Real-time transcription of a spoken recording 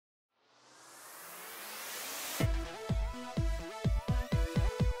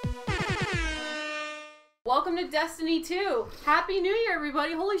Welcome to Destiny 2. Happy New Year,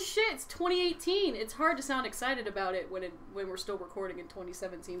 everybody. Holy shit, it's 2018. It's hard to sound excited about it when we're still recording in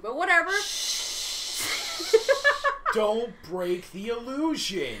 2017, but whatever. Don't break the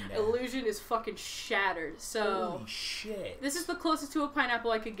illusion. Illusion is fucking shattered. So holy shit. This is the closest to a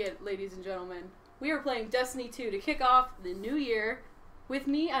pineapple I could get, ladies and gentlemen. We are playing Destiny 2 to kick off the new year. With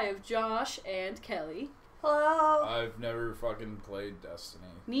me, I have Josh and Kelly. Hello. I've never fucking played Destiny.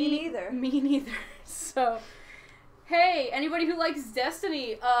 Me neither. Me neither. So, hey, anybody who likes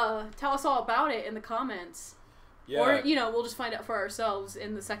Destiny, tell us all about it in the comments. Yeah. Or, you know, we'll just find out for ourselves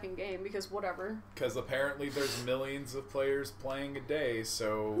in the second game, because whatever. Because apparently there's millions of players playing a day,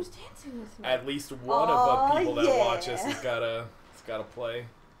 so Who's dancing with me? at least one of the people that watch us has gotta play.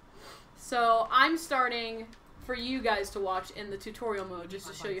 So, I'm starting for you guys to watch in the tutorial mode, just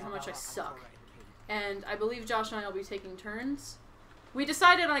to show you how much I suck. And I believe Josh and I will be taking turns. We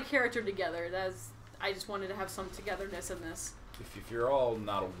decided on a character together. I just wanted to have some togetherness in this. If you're all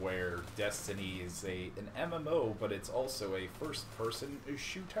not aware, Destiny is an MMO, but it's also a first-person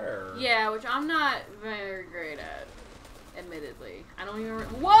shooter. Yeah, which I'm not very great at, admittedly. I don't even...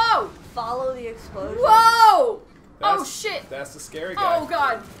 Whoa! Follow the explosion. Whoa! Oh, shit! That's the scary guy. Oh,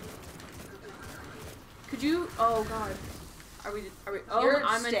 God. Could you... Oh, God. Are we... Oh, You're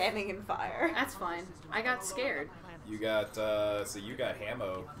standing in fire. That's fine. I got scared. You got, so you got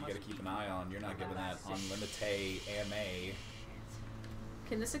ammo you gotta keep an eye on. You're not giving that unlimited ammo.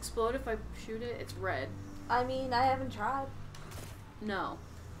 Can this explode if I shoot it? It's red. I mean, I haven't tried. No.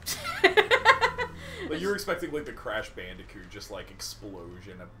 But you were expecting, like, the Crash Bandicoot, just, like,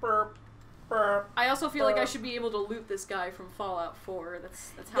 explosion. A burp, burp. I also feel like I should be able to loot this guy from Fallout 4.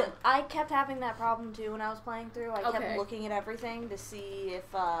 That's how... I kept having that problem, too, when I was playing through. I Okay. kept looking at everything to see if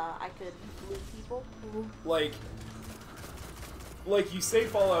I could loot people. Like, you say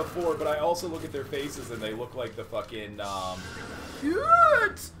Fallout 4, but I also look at their faces and they look like the fucking,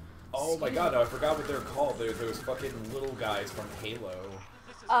 Shoot! Oh my god, no, I forgot what they're called. They're those fucking little guys from Halo.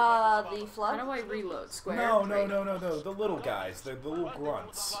 The Flood? How do I reload? Square? No, the little guys. The little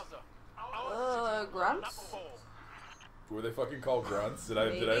grunts. Grunts? Were they fucking called grunts? Did I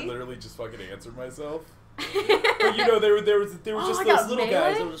literally just fucking answer myself? But But you know, they were just those little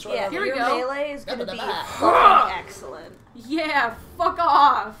guys that were just Yeah, Here we your go. melee is gonna be fucking excellent. Yeah, fuck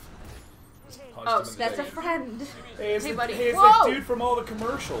off! Oh, That's a friend. Hey, it's Hey, buddy. Hey, it's Whoa! that dude from all the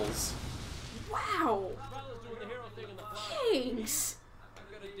commercials. Wow! Thanks!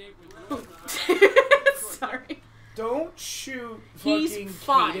 Sorry. Don't shoot He's fucking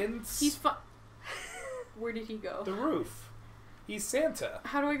fine. Cadence. He's fine. Where did he go? The roof. He's Santa.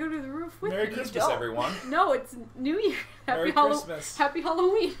 How do I go to the roof with Merry him? Christmas, everyone. No, it's New Year. Merry Christmas. Happy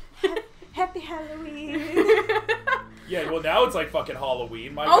Halloween. Happy Halloween. Yeah, well now it's like fucking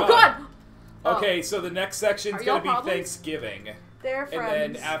Halloween. My Oh God. God. Okay, so the next section's Are y'all gonna be problems? Thanksgiving, They're friends.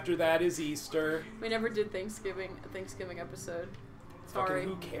 and then after that is Easter. We never did a Thanksgiving episode. Sorry. Fucking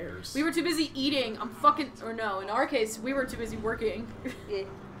who cares? We were too busy eating. Or no, in our case, we were too busy working. Yeah.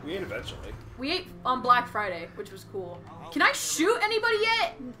 We ate eventually. We ate on Black Friday, which was cool. Can I shoot anybody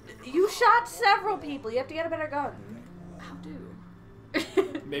yet? You shot several people. You have to get a better gun. How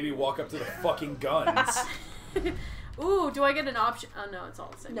do? Maybe walk up to the fucking guns. Ooh, do I get an option? Oh no, it's all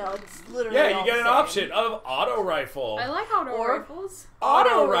the same. No, it's literally Yeah, all you get the an same. option of auto rifle. I like auto Or- rifles.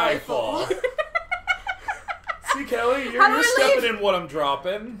 Auto rifle. See, Kelly, How you're do I stepping leave? in what I'm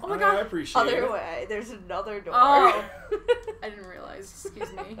dropping. Oh my God. I appreciate Other it. way. There's another door. Oh. I didn't realize.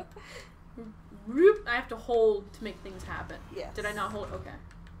 Excuse me. Whoop. I have to hold to make things happen. Yes. Did I not hold? Okay.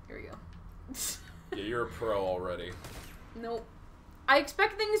 Here we go. Yeah, you're a pro already. Nope. I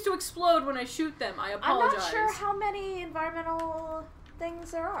expect things to explode when I shoot them. I apologize. I'm not sure how many environmental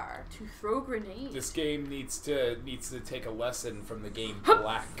things there are. To throw grenades. This game needs to take a lesson from the game Hup.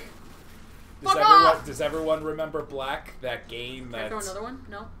 Black. Fuck off! Does everyone remember Black? That game Can I that throw another one?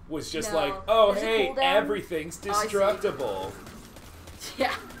 No. was just No. like, oh Does it hey, cool down? everything's Oh, I see. destructible.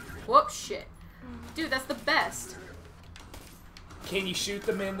 Yeah. Whoop, shit. Dude, that's the best. Can you shoot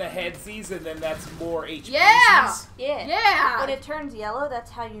them in the headsies and then that's more HPs? Yeah! Yeah. Yeah! When it turns yellow,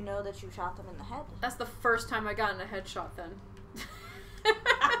 that's how you know that you shot them in the head. That's the first time I got in a headshot then.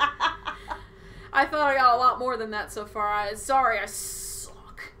 I thought I got a lot more than that so far. Sorry, I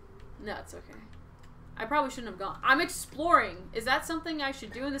suck. No, it's okay. I probably shouldn't have gone. I'm exploring. Is that something I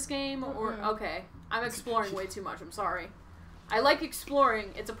should do in this game? Or okay. I'm exploring way too much. I'm sorry. I like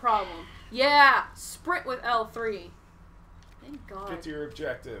exploring. It's a problem. Yeah! Sprint with L3. Thank God. Get to your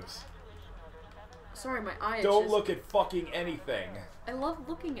objectives. Sorry, my eye Don't itches. look at fucking anything. I love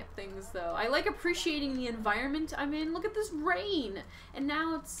looking at things, though. I like appreciating the environment I'm in. Look at this rain! And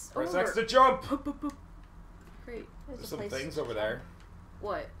now it's Press over. X to jump! Great. There's some things over there.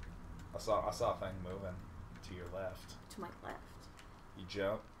 What? I saw a thing moving to your left. To my left. You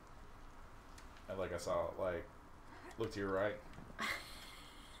jump. And I saw look to your right.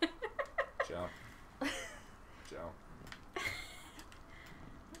 Jump. Jump.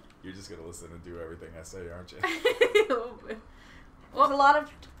 You're just gonna listen and do everything I say, aren't you? Well,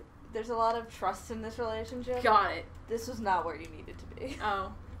 there's a lot of trust in this relationship. Got it. This was not where you needed to be.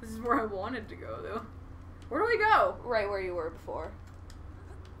 Oh, this is where I wanted to go, though. Where do we go? Right where you were before.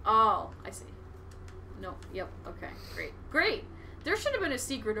 Oh, I see. No, yep, okay, great. Great! There should have been a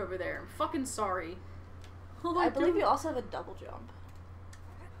secret over there. I'm fucking sorry. Oh, I believe you also have a double jump.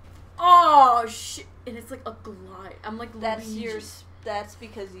 Oh, shit. And it's like a glide. I'm like Luigi. That's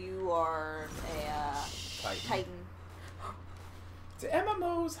because you are a Titan. Do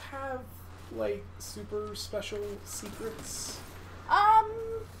MMOs have, super special secrets?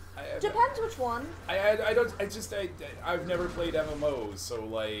 Depends which one. I've never played MMOs, so,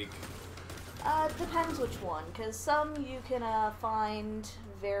 Depends which one, because some you can, find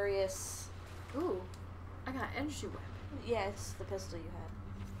various... Ooh, I got energy weapon. Yeah, it's the pistol you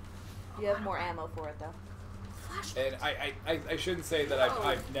had. You have more ammo for it, though. And I shouldn't say that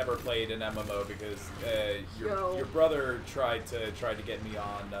I've never played an MMO because your brother tried to get me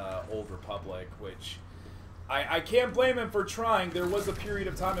on Old Republic, which I can't blame him for trying. There was a period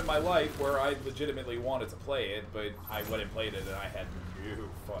of time in my life where I legitimately wanted to play it, but I went and played it and I had no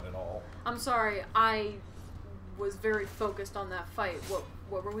fun at all. I'm sorry, I was very focused on that fight.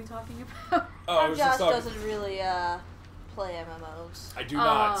 What were we talking about? Oh, Josh doesn't really play MMOs. I do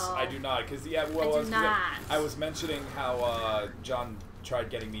not. I do not. Because I was mentioning how John tried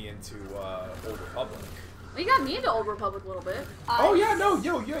getting me into Old Republic. Well, you got me into Old Republic a little bit.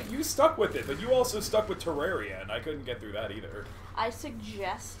 You stuck with it, but you also stuck with Terraria, and I couldn't get through that either. I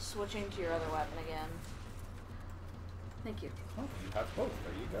suggest switching to your other weapon again. Thank you. Oh, you have both.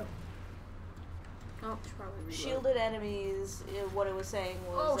 There you go. Oh, should probably reload. Shielded enemies, what it was saying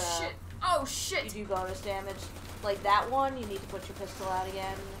was... Oh, shit! Oh, shit! You do bonus damage. Like that one, you need to put your pistol out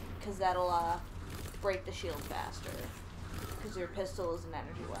again, because that'll break the shield faster. Because your pistol is an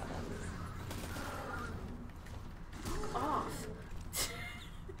energy weapon. Off.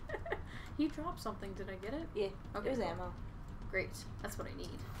 He dropped something. Did I get it? Yeah. Okay. It was ammo. Great. That's what I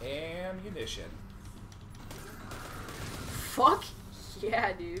need. Ammunition. Fuck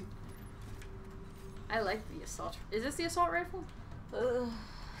yeah, dude. I like the assault. Is this the assault rifle?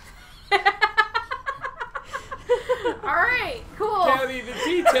 Alright, cool. Gabby, the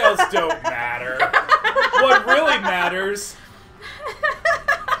details don't matter. What really matters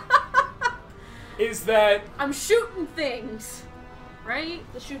is that I'm shooting things, right?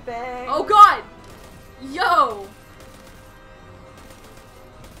 The shoot bang. Oh god! Yo!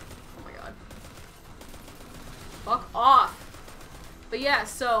 Oh my god. Fuck off. But yeah,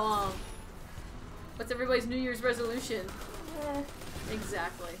 so, what's everybody's New Year's resolution?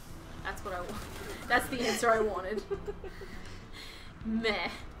 Exactly. That's what I want. That's the answer I wanted. Meh.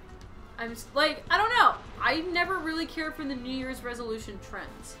 I'm just, I don't know. I never really cared for the New Year's resolution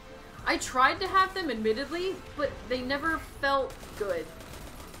trends. I tried to have them, admittedly, but they never felt good.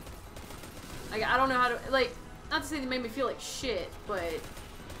 I don't know how to, not to say they made me feel like shit, but...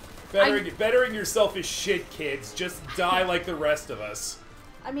 Bettering yourself is shit, kids. Just die like the rest of us.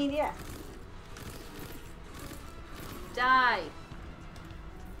 I mean, yeah. Die.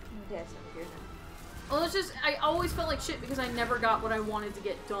 Yes, I'm here now. Well, it's just, I always felt like shit because I never got what I wanted to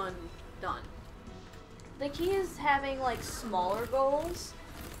get done. The key is having, smaller goals.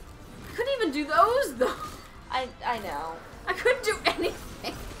 I couldn't even do those, though. I know. I couldn't do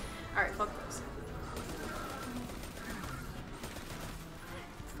anything. Alright, fuck those.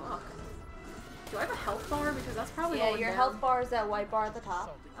 Fuck. Do I have a health bar? Because that's probably Yeah, your health bar is that white bar at the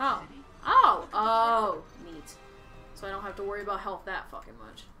top. Oh. Oh, neat. So I don't have to worry about health that fucking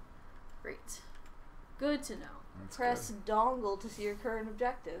much. Great. Good to know. That's Press dongle to see your current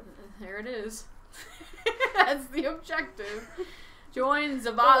objective. There it is. That's the objective. Join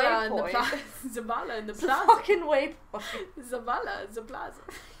Zavala in the plaza. Zavala in the It's a plaza. fucking waypoint. Zavala in the plaza.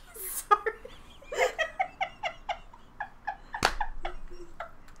 Sorry.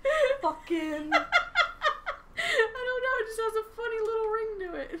 Fucking. I don't know. It just has a funny little ring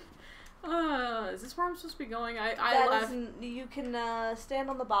to it. Is this where I'm supposed to be going? I left. You can stand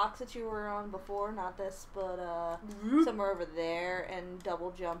on the box that you were on before, not this, but somewhere over there, and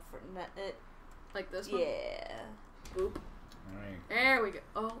double jump for it. Like this one? Yeah. Boop. Alright. There we go.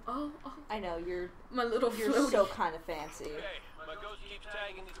 Oh. I know, you're floaty. so kind of fancy.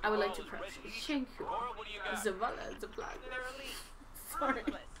 I would like to press thank you. Zavala, Zavala. Sorry.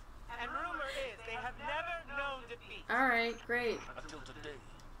 And rumors They have never known defeat. Alright, great.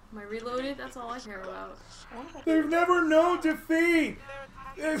 Am I reloaded? That's all I care about. They've never known defeat!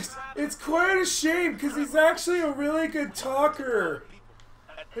 It's quite a shame, because he's actually a really good talker.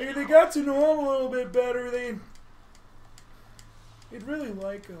 They got to know him a little bit better. They'd really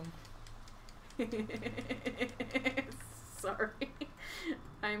like him. Sorry.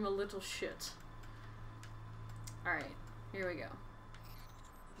 I'm a little shit. Alright, here we go.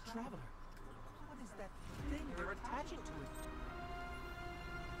 The Traveler. What is that thing they're attaching to it?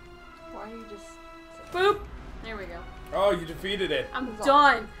 Why are you just... Boop! There we go. Oh, you defeated it. I'm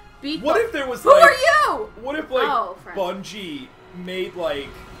done. Beat What the... if there was Who like... are you? What if like Oh, friend. Bungie made like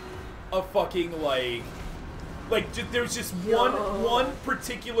a fucking like there's just one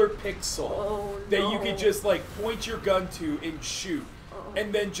particular pixel that you could just like point your gun to and shoot.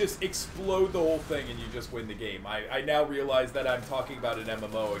 And then just explode the whole thing and you just win the game. I now realize that I'm talking about an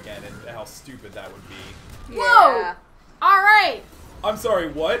MMO again and how stupid that would be. Whoa! Alright! I'm sorry,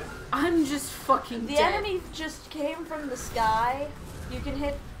 what? I'm just fucking The dead. enemy just came from the sky. You can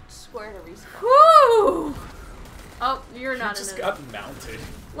hit square to respawn. Woo! Oh, you're not You just in it. got mounted.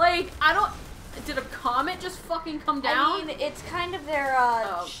 Like, I don't... Did a comet just fucking come down? I mean, it's kind of their,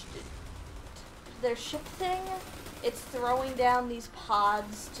 their ship thing. It's throwing down these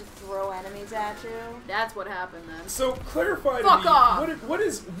pods to throw enemies at you. That's what happened then. So clarify Fuck to me, off!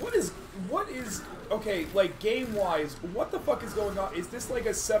 what is okay, like game wise, what the fuck is going on? Is this like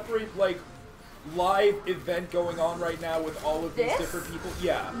a separate like live event going on right now with all of these This? different people?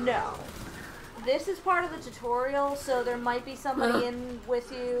 Yeah. No. This is part of the tutorial, so there might be somebody in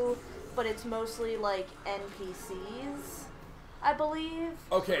with you, but it's mostly like NPCs, I believe.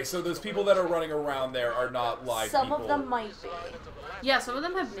 Okay, so those people that are running around there are not live Some people. of them might be. Yeah, some of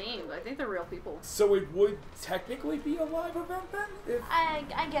them have names. I think they're real people. So it would technically be a live event then? If I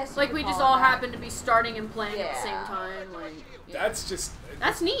guess. Like, you we could just call all it that. happen to be starting and playing at the same Yeah. time. Like, yeah. that's just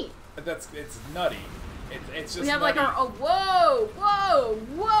That's neat. it's nutty. It's just We have nutty. like our... Oh, whoa! Whoa!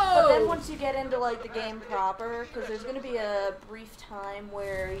 Whoa! But then once you get into like the game proper, because there's going to be a brief time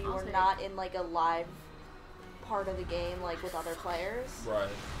where you I'll are take not in like a live part of the game, like with other players. Right.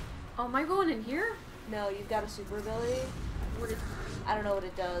 Oh, am I going in here? No, you've got a super ability. What is... I don't know what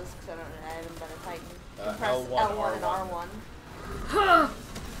it does because I haven't been a Titan. You Uh, press L1, L1 and R1. R1.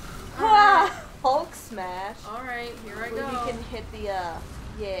 Ah, Hulk smash. Alright, here I Where go. you can hit the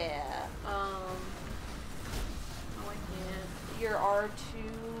yeah. Oh, I can't. Your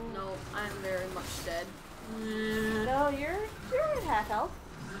R2. No, I'm very much dead. No, you're at half health.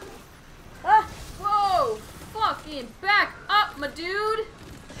 Ah, Whoa! Fucking back up, my dude!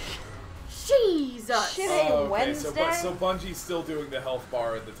 Jesus! Shit. Hey, Oh, okay, Wednesday? so Bungie's still doing the health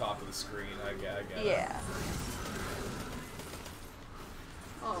bar at the top of the screen. I get it. yeah.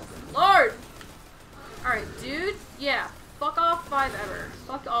 Oh, Lord! Alright, dude. Yeah. Fuck off 5 ever.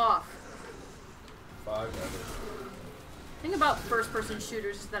 Fuck off. 5 ever. The thing about first-person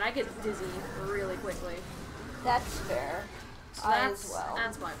shooters is that I get dizzy really quickly. That's fair. So I that's, as well.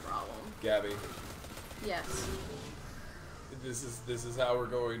 that's my problem. Gabby, Yes. this is how we're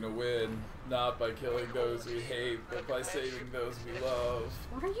going to win. Not by killing those we hate, but by saving those we love.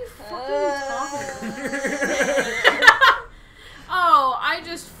 What are you fucking talking about? Oh, I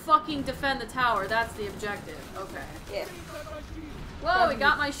just fucking defend the tower. That's the objective. Okay. Yeah. Whoa, he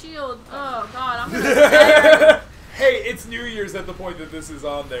got my shield. Oh, God, I'm gonna... Hey, it's New Year's at the point that this is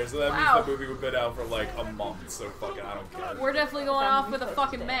on there, so that Wow. means the movie would have been out for like a month, so fucking I don't care. We're definitely going Found a off new with a place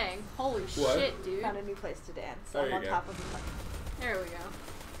fucking to bang. Holy What? shit, dude. Found a new place to dance. There I'm you on go. top of the There we go.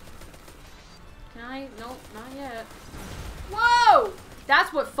 Can I? Nope, not yet. Whoa!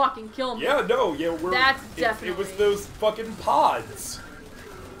 That's what fucking killed me. Yeah, no, yeah, we're. That's It was definitely- those fucking pods.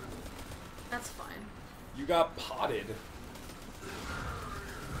 That's fine. You got potted.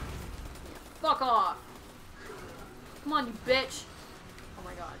 Fuck off. Come on, you bitch. Oh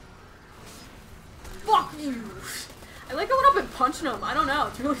my god. Fuck you! I like going up and punching him. I don't know.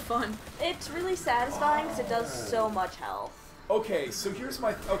 It's really fun. It's really satisfying because it does so much health. Okay, so here's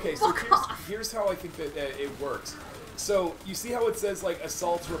my. Okay, so Fuck off. here's how I think that it works. So you see how it says like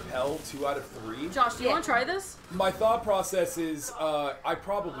assaults repel 2 out of 3. Josh, do you Yeah. want to try this? My thought process is I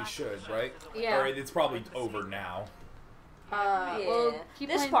probably should, right? Yeah. Or it's probably over now. Yeah. Well, keep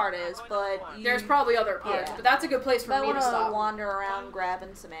this playing- part is, but you There's probably other parts, Yeah. but that's a good place for might me want to to stop. wander around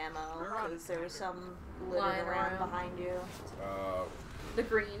grabbing some ammo because there's some littered Lying around around. behind you. The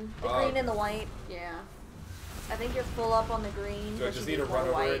green. The green and the white. Yeah. I think you're full up on the green. Do I but just you need to more run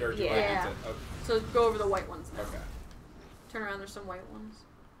over white. it, or do yeah. I need to? Okay. So go over the white ones now. Okay. Turn around, there's some white ones.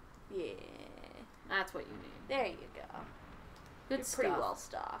 Yeah. That's what you need. There you go. Good You're stuff. pretty well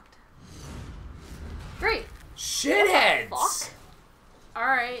stocked. Great. Shitheads!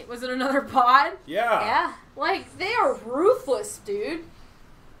 Alright, was it another pod? Yeah. Yeah. Like, they are ruthless, dude.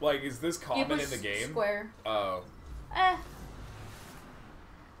 Like, is this You common push in the game? square. Oh.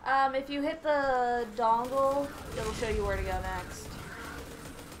 If you hit the dongle, it'll show you where to go next.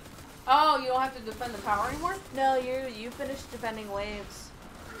 Oh, you don't have to defend the power anymore? No, you finished defending waves.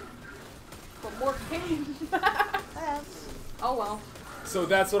 But more came. Oh well. So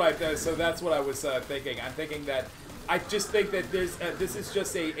that's what I was thinking. I'm thinking that I just think that this is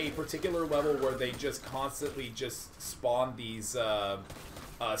just a particular level where they just constantly just spawn these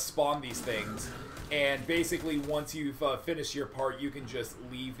things, and basically once you've finished your part, you can just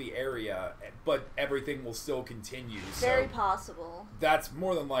leave the area, but everything will still continue. Very so possible. that's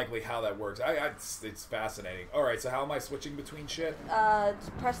more than likely how that works. It's fascinating. All right, so how am I switching between shit?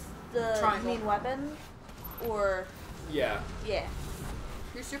 Press the Triangle. main weapon, or Yeah. yeah.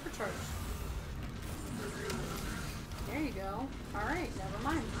 You're supercharged. There you go. Alright, never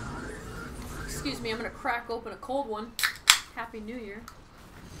mind. Excuse me, I'm gonna crack open a cold one. Happy New Year.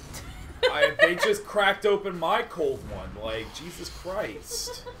 They just cracked open my cold one. Like, Jesus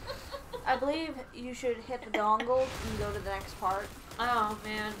Christ. I believe you should hit the dongle and go to the next part. Oh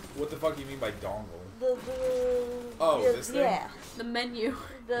man. What the fuck do you mean by dongle? This thing? Yeah. The menu.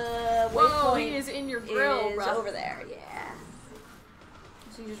 The Whoa, waypoint he is in your grill, is bro. over there. Yeah.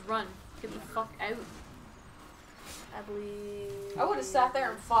 So you just run. Get the fuck out. I believe. I would have sat there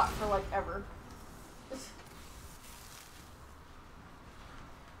and fought for like ever.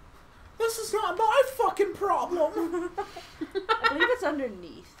 This is not my fucking problem. I believe it's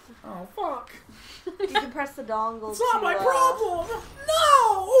underneath. Oh, fuck. You can press the dongle. It's not to, my problem.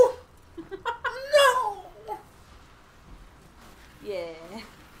 No. No. Yeah.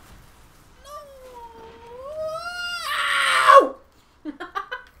 No.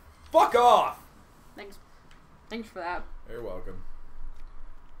 Fuck off. Thanks. Thanks for that. You're welcome.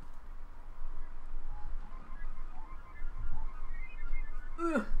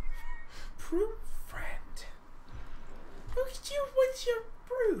 Ugh. Broom friend. Who's you with your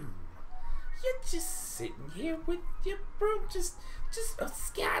broom? You're just sitting here with your broom, just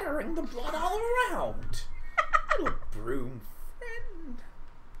scattering the blood all around. Little broom friend.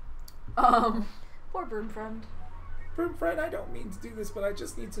 Poor broom friend. Broom friend, I don't mean to do this, but I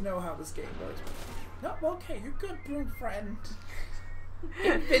just need to know how this game works. No, okay, you're good, broom friend.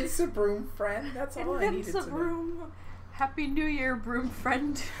 Invincible broom friend. That's all I needed to know. Happy New Year, broom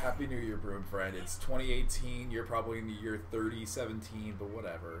friend. Happy New Year, broom friend. It's 2018. You're probably in the year 3017, but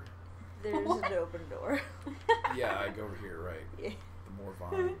whatever. There's an open door. Yeah, I go over here, right? Yeah. The more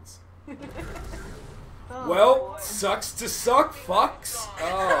vines. Oh, Well, boy. sucks to suck, fucks.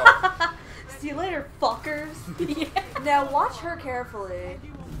 Oh. See you later, fuckers. Yeah. Now watch her carefully.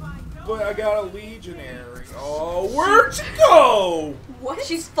 But I got a legionary. Oh, where'd you go? What?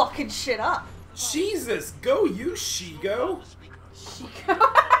 She's fucking shit up. Jesus, go you, Shigo.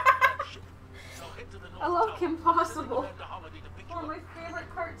 I love Kim Possible. One of my favorite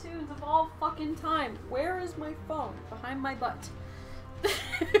cartoons of all fucking time. Where is my phone? Behind my butt.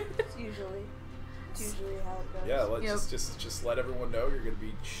 It's usually how it goes. Yeah, let's Yep. just let everyone know you're gonna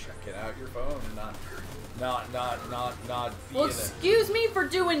be checking out your phone and not being Well, excuse me for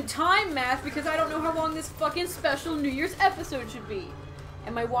doing time math because I don't know how long this fucking special New Year's episode should be.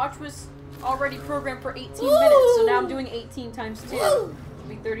 And my watch was already programmed for 18 minutes, so now I'm doing 18 times 2. It'll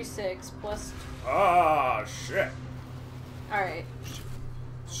be 36 plus... Ah, shit. Alright.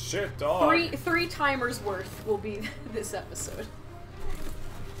 Shit, dog. Three timers worth will be this episode.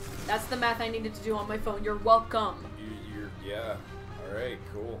 That's the math I needed to do on my phone. You're welcome. Yeah. Alright,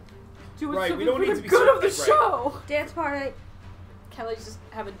 cool. Doing Right, we something don't for need the to be good of the right. show. Dance party. Kelly's just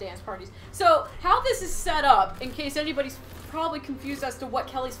having dance parties. So, how this is set up, in case anybody's probably confused as to what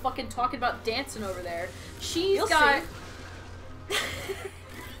Kelly's fucking talking about dancing over there, she's You'll got...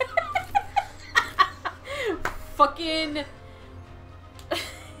 fucking...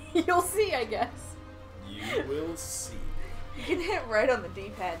 You'll see, I guess. You will see. You can hit right on the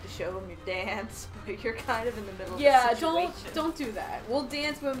D-pad to show them your dance, but you're kind of in the middle of Yeah, the situation. don't do that. We'll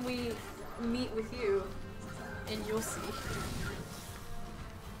dance when we meet with you, and you'll see.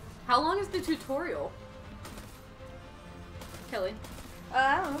 How long is the tutorial? Kelly?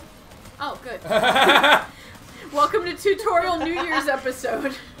 I don't know. Oh, good. Welcome to Tutorial New Year's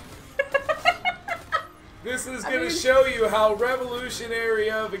episode. This is going to show you how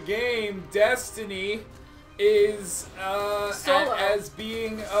revolutionary of a game Destiny is as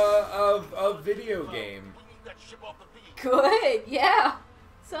being a video game. Good, yeah.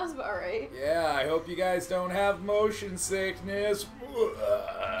 Sounds about right. Yeah, I hope you guys don't have motion sickness.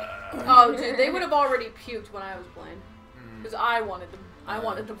 Oh, dude, they would have already puked when I was playing. Because I wanted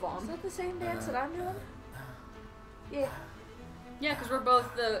to Is vom. that the same dance that I'm doing? Yeah. Yeah, because we're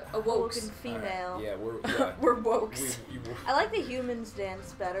both the Woke awokes. and female. Yeah, we're We're wokes. I like the humans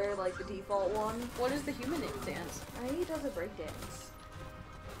dance better, like the default one. What is the human dance? I think he does a break dance.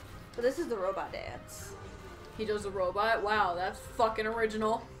 But this is the robot dance. He does a robot? Wow, that's fucking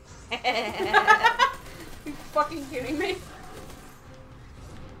original. You fucking kidding me?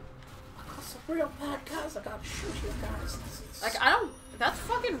 It's a real bad guys. I gotta shoot you guys. Like, I don't... That's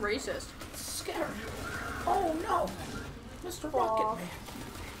fucking racist. It's scary. Oh no, Mr. Rocket Man.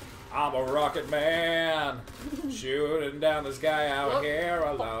 I'm a rocket man, shooting down this guy out Whoop. here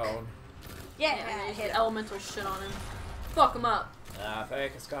alone. Yeah, Yeah, use hit the him. elemental shit on him. Fuck him up. I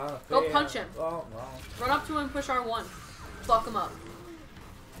think it's gonna be Go punch him. Oh, no. Run up to him and push R1. Fuck him up.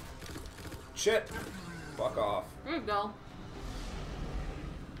 Shit. Fuck off. There you go.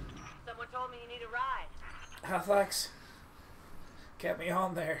 Someone told me you need a ride. Thanks. Get me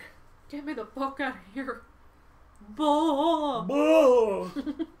on there. Get me the fuck out of here. Boom. Boo!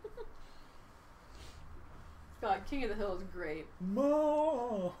 God, King of the Hill is great.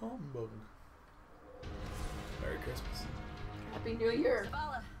 More humbug. Merry Christmas. Happy New Year.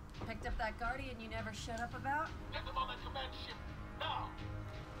 Zavala, picked up that guardian you never shut up about? Get them on the command ship now.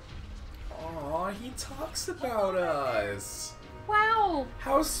 Aw, he talks about us. Wow.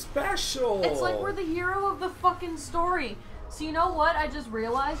 How special. It's like we're the hero of the fucking story. So you know what I just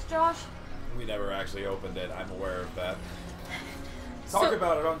realized, Josh? We never actually opened it. I'm aware of that. Talk So-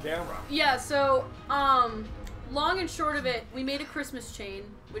 about it on camera. Yeah, so, long and short of it, we made a Christmas chain,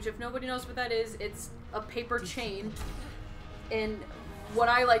 which if nobody knows what that is, it's a paper chain. And what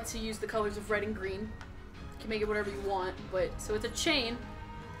I like to use the colors of red and green. You can make it whatever you want, but, so it's a chain.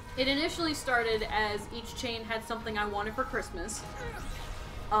 It initially started as each chain had something I wanted for Christmas.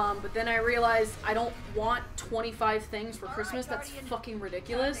 But then I realized I don't want 25 things for Christmas. That's fucking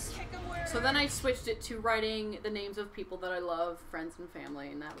ridiculous. So then I switched it to writing the names of people that I love, friends and family,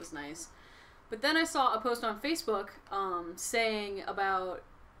 and that was nice. But then I saw a post on Facebook saying about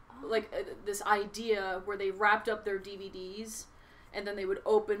like this idea where they wrapped up their DVDs and then they would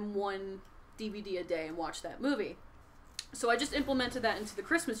open one DVD a day and watch that movie. So I just implemented that into the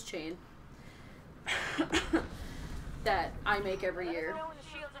Christmas chain that I make every year.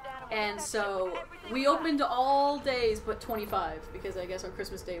 And so we opened all days but 25 because I guess on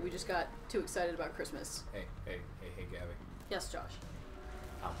Christmas Day we just got too excited about Christmas. Hey, Gabby. Yes, Josh.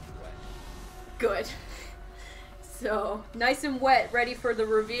 I'm wet. Good. So, nice and wet, ready for the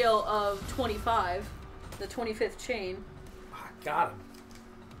reveal of 25, the 25th chain. I got him.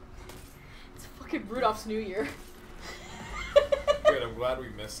 It's fucking Rudolph's New Year. Good, I'm glad we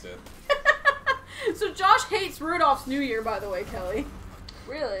missed it. So Josh hates Rudolph's New Year, by the way, Kelly.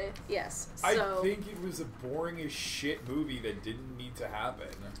 Really? Yes. I So, think it was a boring as shit movie that didn't need to happen.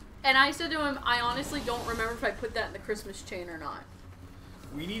 and I said to him, I honestly don't remember if I put that in the Christmas chain or not.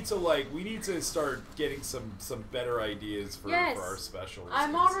 We need to start getting some better ideas for Yes. our specials.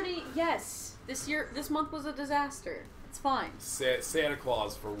 I'm already, yes. This month was a disaster. It's fine. Santa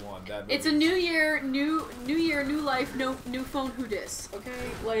Claus for one. That It's a movie- new year, new life, no new phone. Who dis? Okay,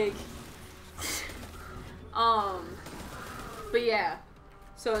 like, but yeah.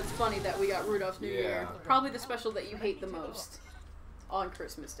 So it's funny that we got Rudolph's New Year, Yeah. probably the special that you hate the most on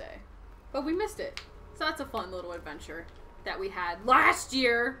Christmas Day, but we missed it. So that's a fun little adventure that we had last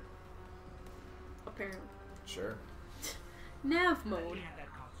year. Apparently, Sure. nav mode.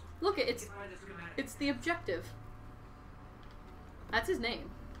 Look, it's the objective. That's his name.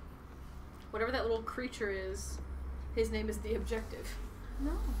 Whatever that little creature is, his name is the objective.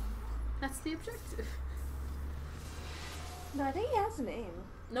 No, that's the objective. No, I think he has a name.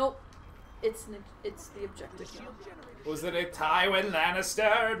 Nope, it's the objective. Now. Was it a Tywin Lannister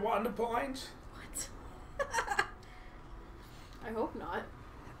at one point? What? I hope not.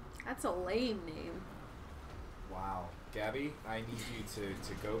 That's a lame name. Wow. Gabby, I need you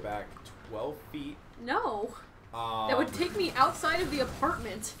to go back 12 feet. No, that would take me outside of the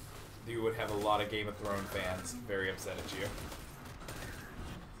apartment. You would have a lot of Game of Thrones fans very upset at you.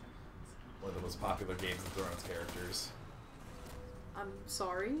 One of the most popular Game of Thrones characters. I'm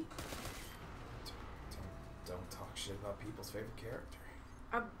sorry. Don't talk shit about people's favorite character.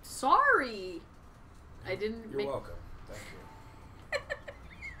 I'm sorry. I didn't. You're welcome. Thank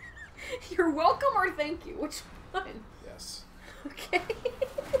you. You're welcome or thank you? Which one? Yes. Okay.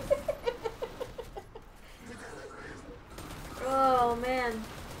 Oh, man.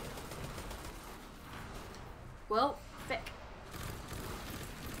 Well, thick.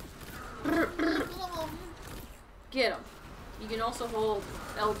 Get him. You can also hold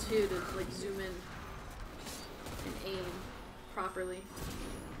L2 to like zoom in and aim properly.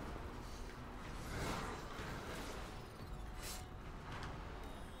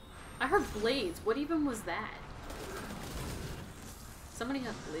 I heard blades. What even was that? Somebody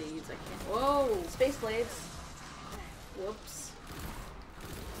has blades. I can't. Whoa! Space blades. Whoops.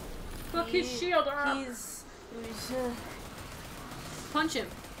 Fuck his shield. He's Punch him.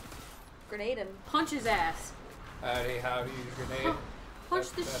 grenade him. Punch his ass. Howdy, grenade. Punch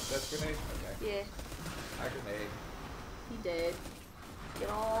the That's grenade? Okay. Yeah. I grenade. He dead. Get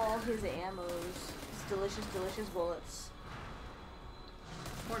all his ammos. His delicious, delicious bullets.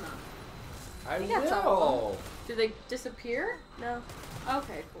 Or not. I You got some will. Do they disappear? No.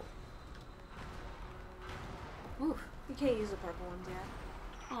 Okay, cool. Oof. You can't use the purple ones yet.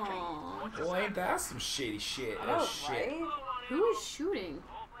 Aww. Well, ain't that some shady shit? I know, Oh, shit. right? Who is shooting?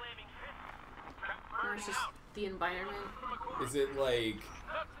 Or it's just the environment? Is it like...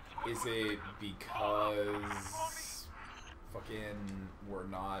 Is it because... Fucking... We're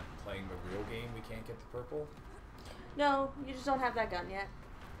not playing the real game, we can't get the purple? No, you just don't have that gun yet.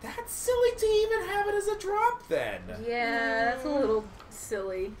 That's silly to even have it as a drop, then. Yeah, that's a little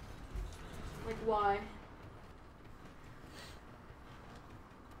silly. Like, why?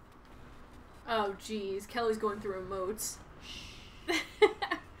 Oh, jeez. Kelly's going through emotes.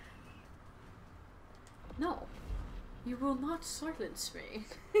 No. You will not silence me.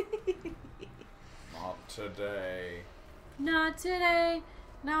 Not today. Not today.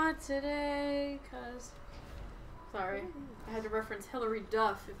 Not today. Cause... Sorry. I had to reference Hilary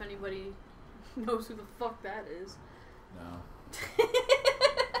Duff, if anybody knows who the fuck that is. No.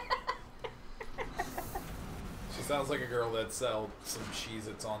 She sounds like a girl that sells some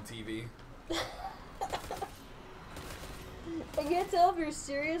Cheez-Its on TV. I can't tell if you're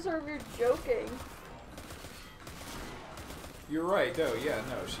serious or if you're joking. You're right, though. Yeah,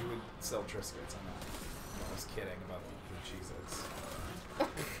 no, she would sell Triscuits. I was kidding about the Cheez-Its.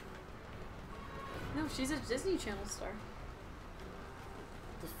 No, she's a Disney Channel star.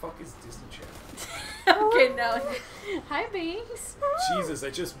 What the fuck is Disney Channel? Okay, no. Hi, Binks. Jesus, I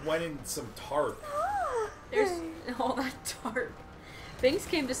just went in some tarp. There's all that tarp. Binks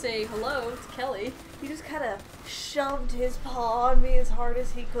came to say hello to Kelly. He just kind of shoved his paw on me as hard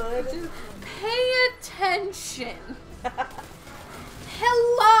as he could. Just pay attention.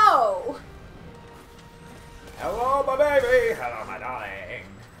 Hello. Hello, my baby. Hello, my darling.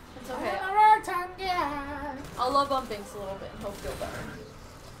 It's okay. I'll love on Binks a little bit and he'll feel better.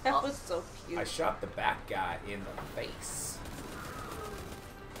 That was so cute. I shot the bat guy in the face.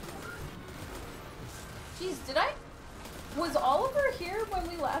 Jeez, was Oliver here when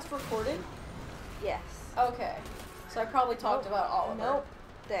we last recorded? Yes. Okay. So I probably talked about Oliver. Nope.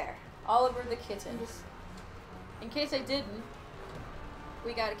 There. Oliver the kitten. In case I didn't,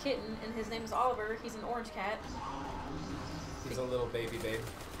 we got a kitten and his name is Oliver. He's an orange cat. He's a little baby babe.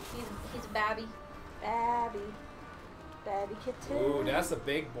 He's a babby. Babby. Babby kitten. Ooh, that's a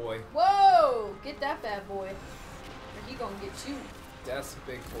big boy. Whoa! Get that bad boy. Or he gonna get you. That's a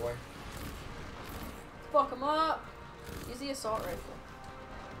big boy. Fuck him up. Use the assault rifle.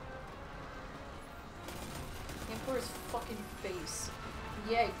 Aim for his fucking face.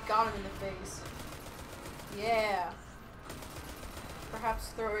 Yeah, you got him in the face. Yeah. Perhaps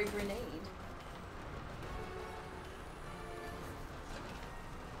throw a grenade.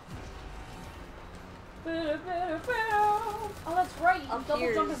 Oh, that's right. You can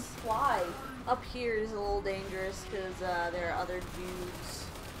double jump and fly. Up here is a little dangerous because there are other dudes.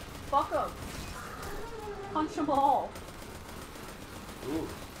 Fuck them. Punch them all. Ooh, you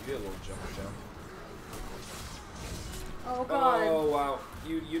did a little jump. Oh god. Oh wow,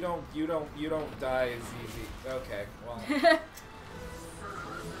 you don't die as easy. Okay, well.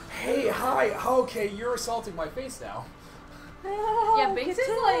 Hey, hi. Okay, you're assaulting my face now. Yeah, Binks is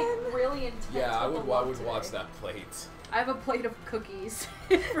like really intense. Yeah, I with would the love watch today. that plate. I have a plate of cookies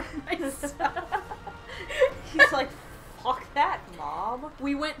for myself. He's like, fuck that, Mom.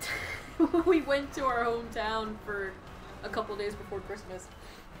 We went to our hometown for a couple days before Christmas,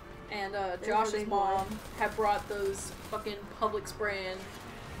 and Josh's mom had brought those fucking Publix brand.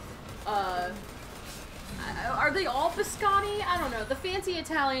 Are they all biscotti? I don't know. The fancy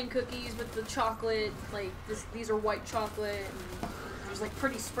Italian cookies with the chocolate, like these are white chocolate. And there's like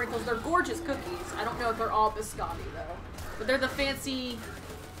pretty sprinkles. They're gorgeous cookies. I don't know if they're all biscotti though, but they're the fancy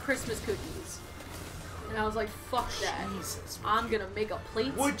Christmas cookies. And I was like, fuck that. Jesus, I'm gonna make a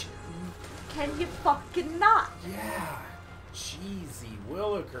plate. Would you? Can you fucking not? Yeah. Cheesy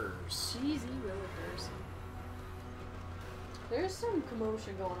Willikers. Cheesy Willikers. There's some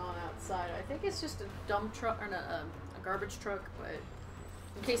commotion going on outside. I think it's just a dump truck, or a garbage truck, but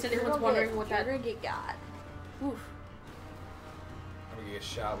in case anyone's wondering what that... You're gonna get got. Oof. I'm gonna get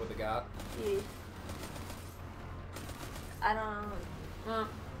shot with the got. Yeah. I don't know.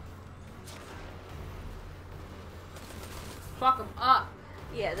 Fuck them up.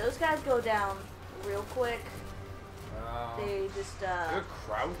 Yeah, those guys go down real quick. They just, Good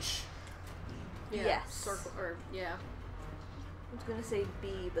crouch. Yeah. Yes. Circle, or, yeah. I was gonna say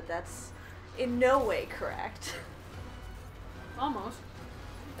B, but that's in no way correct. Almost.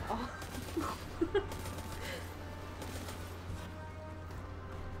 Oh.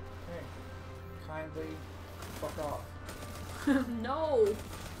 Hey, kindly fuck off. No.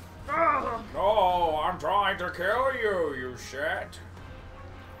 No, I'm trying to kill you, you shit.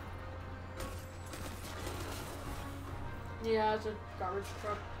 Yeah, it's a garbage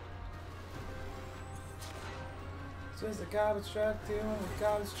truck. Just a garbage truck doing what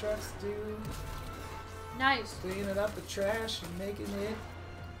garbage trucks do. Nice. Cleaning up the trash and making it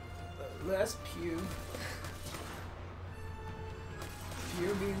less pew.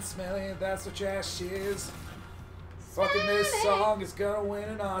 Pew being smelly, that's what trash is. Fucking this song is gonna win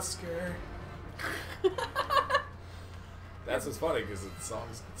an Oscar. That's what's funny, because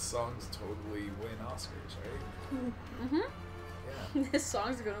songs totally win Oscars, right? Mm-hmm. Yeah. This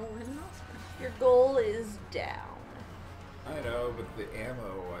song's gonna win an Oscar. Your goal is down. I know, but the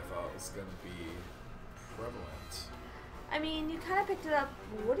ammo I thought was gonna be prevalent. I mean, you kind of picked it up.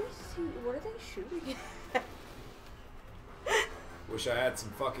 What do you see? What are they shooting at? Wish I had some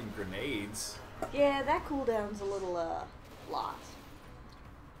fucking grenades. Yeah, that cooldown's a little, lot.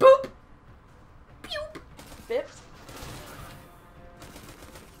 Boop! Boop! Bip.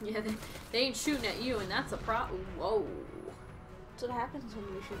 Yeah, they ain't shooting at you, and that's a problem. Whoa. That's what happens when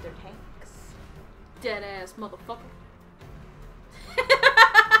you shoot their tanks. Dead ass motherfucker.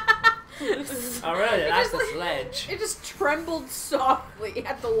 Oh really? That's the sledge. It just trembled softly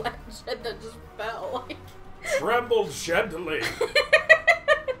at the ledge and then just fell. Like. Trembled gently.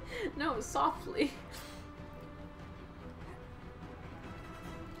 No, softly.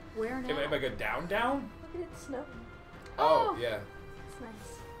 Where now? If I go down? Look at it snow. Oh, yeah. It's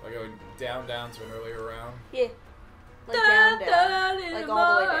nice. I go down to an earlier round. Yeah. Like Dun, down. dun, Like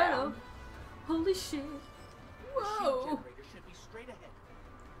all the way bottom. down. Holy shit. The shield Whoa. generator should be straight ahead.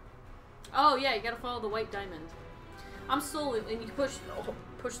 Oh yeah, you gotta follow the white diamond. I'm slowly, and you can push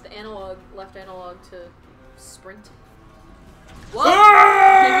the analog, left analog to sprint. Whoa!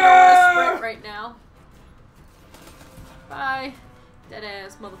 Maybe you don't want to sprint right now. Bye. Dead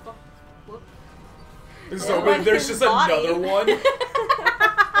ass motherfucker. Whoop. So like there's his just body. another one.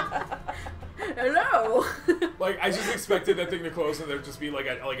 Hello. Like I just expected that thing to close and there'd just be like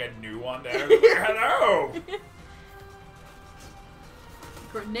a new one there. Like, hello.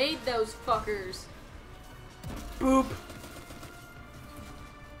 Grenade those fuckers. Boop.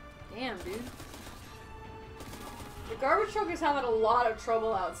 Damn, dude. The garbage truck is having a lot of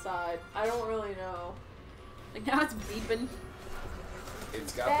trouble outside. I don't really know. Like now it's beeping.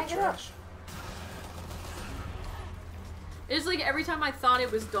 It's got Bag the it up. trash. It's like every time I thought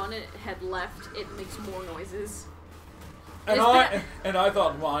it was done, it had left. It makes more noises. And It's I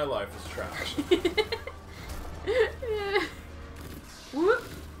thought my life was trash. Yeah. Whoop.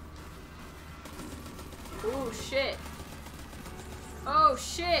 Oh shit. Oh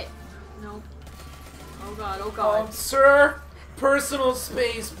shit. No. Oh god. Oh god. Sir, personal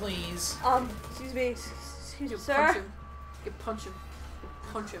space, please. Excuse me. Excuse me, You sir. punch him. You punch him. You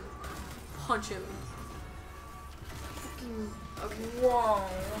punch him. Punch him. Okay. Whoa.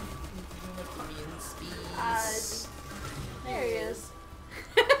 There he is.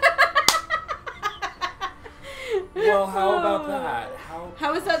 Well, how about that?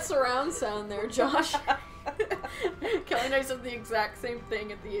 How is that surround sound there, Josh? Kelly and I said the exact same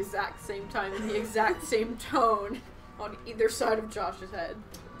thing at the exact same time in the exact same tone on either side of Josh's head.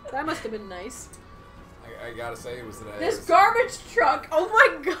 That must have been nice. I gotta say, it was This garbage truck, oh my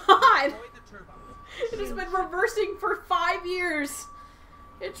god! Avoid the turbine. It has been reversing for 5 years.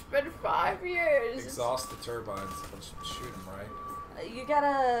 It's been 5 years. Exhaust the turbines and shoot them, right? You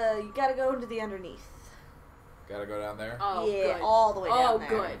gotta go into the underneath. Gotta go down there. Oh, yeah, good. all the way down there.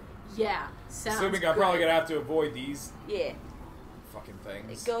 Oh, good. Yeah, sounds Assuming I'm good. probably gonna have to avoid these Yeah. fucking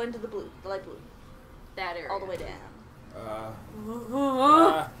things. Go into the blue, the light blue, That area. all the way down.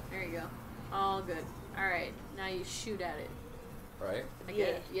 There you go. All good. Alright, now you shoot at it. Right? I get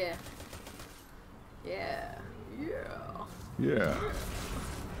it. Yeah. Yeah. Yeah. Yeah.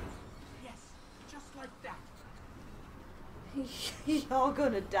 Yes, just like that. Y'all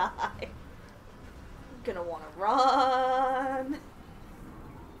gonna die. Gonna wanna run.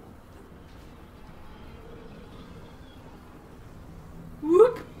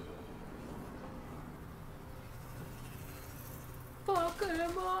 Whoop! Fuck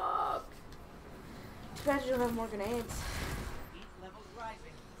him up! Too bad you don't have more grenades. Heat level's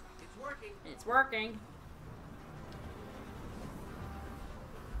rising. It's working. It's working.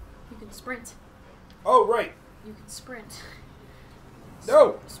 You can sprint. Oh, right. You can sprint.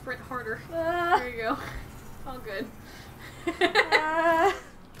 No! Sprint harder. There you go. All good. That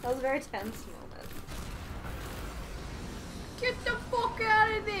was a very tense moment. Get the fuck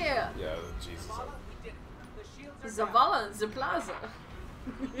out of there! Yeah, Jesus. Zavala, we did it. The shields are down. Zavala and the plaza.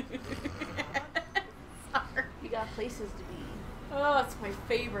 Sorry. You got places to be. Oh, it's my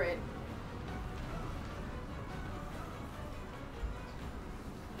favorite.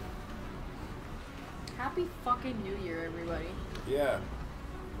 Happy fucking New Year, everybody. Yeah.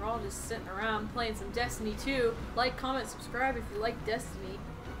 We're all just sitting around playing some Destiny 2. Like, comment, subscribe if you like Destiny.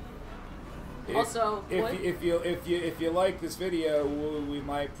 Also, if you like this video, we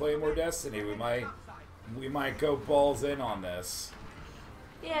might play more Destiny. We might go balls in on this.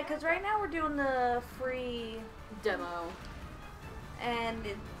 Yeah, because right now we're doing the free demo. And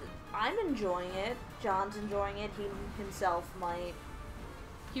I'm enjoying it. John's enjoying it. He himself might.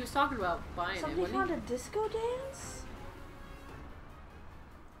 He was talking about buying Somebody it, found wasn't a disco dance?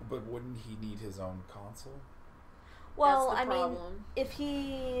 But wouldn't he need his own console? Well, That's the I problem. mean, if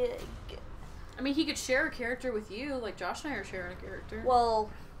he... I mean, he could share a character with you, like Josh and I are sharing a character. Well,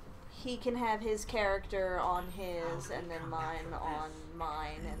 he can have his character on his, and then mine on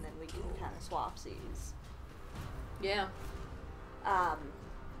mine, and then we can kind of swapsies. Yeah. 'Cause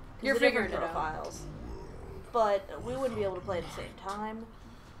You're they're different figuring it out. profiles. But we wouldn't be able to play at the same time.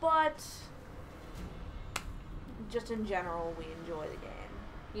 But just in general, we enjoy the game.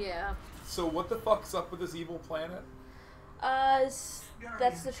 Yeah. So what the fuck's up with this evil planet? That's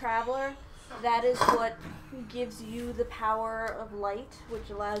the Traveler. That is what gives you the power of light,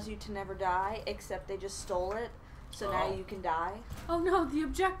 which allows you to never die, except they just stole it, so now you can die. Oh no, the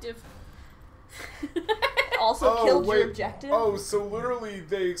objective. Also killed your objective. Oh, so literally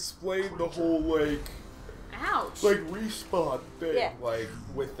they explained the whole, like... Ouch. Like, respawn thing, Yeah. like,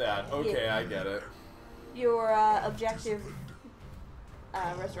 with that. Okay, Yeah. I get it. Your objective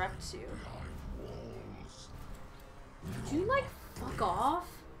resurrects you. Could you, like, fuck off?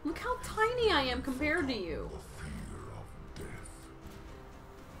 Look how tiny I am compared to you.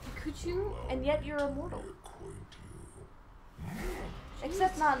 Could you? And yet you're immortal.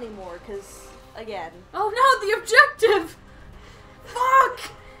 Except not anymore, because, again... Oh no, the objective!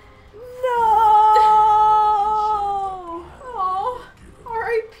 Fuck! No! Oh,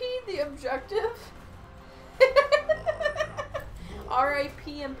 R.I.P. the objective.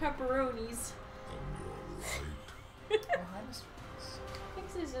 R.I.P. and pepperonis.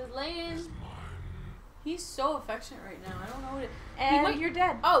 Texas is laying. He's so affectionate right now. I don't know what it. And you're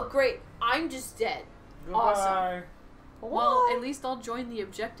dead. Oh, great! I'm just dead. Awesome. Goodbye. Well, at least I'll join the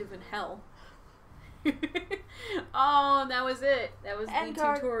objective in hell. Oh, that was it. That was End the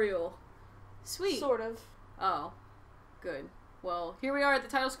card. tutorial. Sweet. Sort of. Oh, good. Well, here we are at the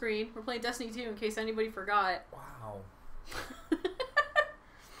title screen. We're playing Destiny 2 in case anybody forgot. Wow.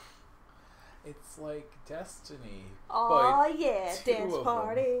 It's like Destiny. Oh yeah, two dance of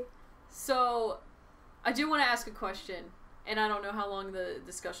party. So, I do want to ask a question, and I don't know how long the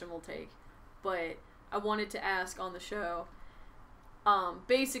discussion will take, but I wanted to ask on the show,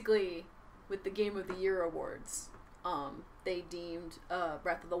 basically, with the Game of the Year awards, they deemed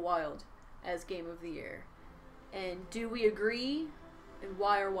Breath of the Wild as Game of the Year. And do we agree, and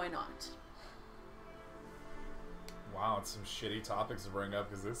why or why not? Wow, it's some shitty topics to bring up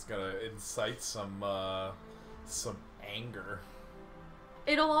because this is gonna incite some anger.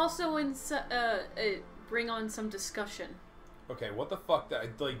 It'll also bring on some discussion. Okay, what the fuck?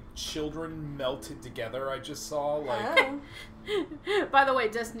 That like children melted together? I just saw like. Oh. By the way,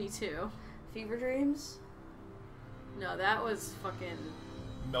 Destiny 2. Fever dreams. No, that was fucking...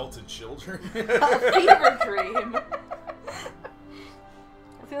 Melted children. A fever dream.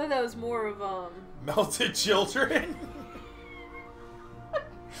 I feel like that was more of, Melted children?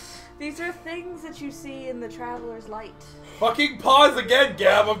 These are things that you see in the Traveler's Light. Fucking pause again,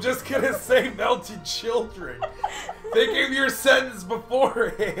 Gab. I'm just gonna say melted children. Think of your sentence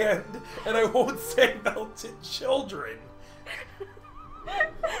beforehand, and I won't say melted children.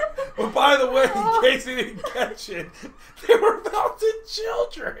 But by the way, in case you didn't catch it, they were melted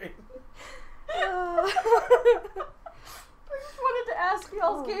children. I just wanted to ask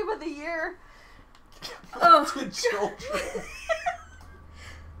y'all's Game of the Year. Melted children.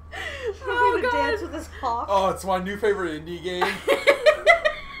 Oh, he would dance with his hawk. Oh, it's my new favorite indie game.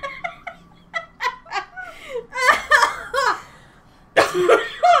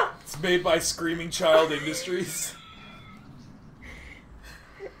 It's made by Screaming Child Industries.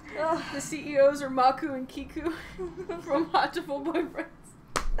 The CEOs are Maku and Kiku from Hot to Full Boyfriends.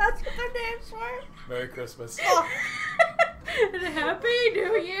 That's what their names were. Merry Christmas. And Happy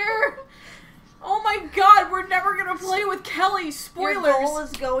New Year. Oh my god, we're never gonna play with Kelly. Spoilers. Your goal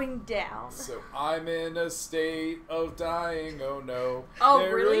is going down. So I'm in a state of dying, oh no. Oh,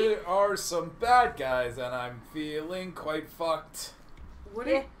 there really? are some bad guys and I'm feeling quite fucked. What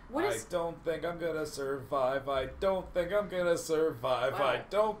Yeah. is... I don't think I'm gonna survive. I don't think I'm gonna survive. Wow. I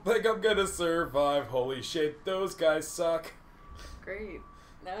don't think I'm gonna survive. Holy shit, those guys suck. Great.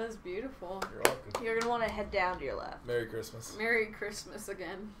 That was beautiful. You're welcome. You're gonna want to head down to your left. Merry Christmas. Merry Christmas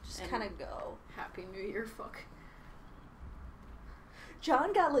again. Just And kind of go. Happy New Year, fuck.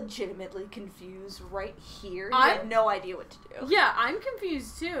 John got legitimately confused right here. He I'm- had no idea what to do. Yeah, I'm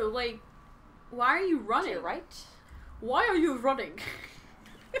confused too. Like, why are you To running? your right? Why are you running?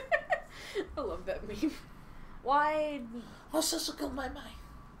 I love that meme. Why? Also, so killed my mind.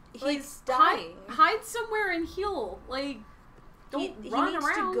 He's dying. Hide somewhere and heal. Like, don't He run needs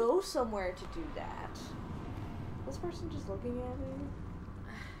around. to go somewhere to do that. This person just looking at me.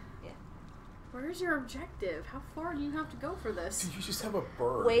 Where's your objective? How far do you have to go for this? You just have a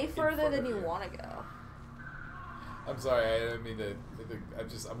bird. Way in further front than of you want to go. I'm sorry, I didn't mean to.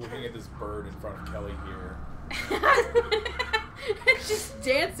 I'm looking at this bird in front of Kelly here. It's just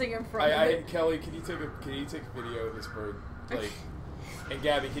dancing in front of it. Kelly, can you take a video of this bird? Like, and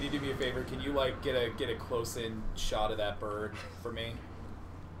Gabby, can you do me a favor? Can you like get a close in shot of that bird for me?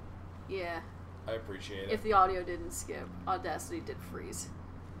 Yeah. I appreciate it. If the audio didn't skip, Audacity did freeze.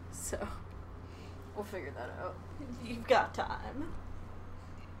 So, we'll figure that out. You've got time.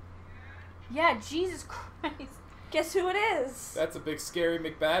 Yeah, Jesus Christ. Guess who it is? That's a big scary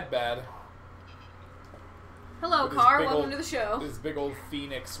McBad. Hello, With his Car. big Welcome old- to the show. His big old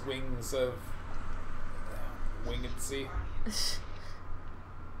phoenix wings of wingency.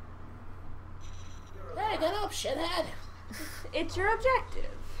 Hey, get up, shithead. It's your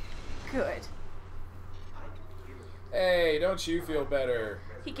objective. Good. Hey, don't you feel better?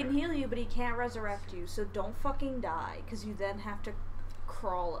 He can heal you, but he can't resurrect you, so don't fucking die, because you then have to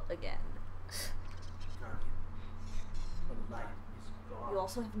crawl again. You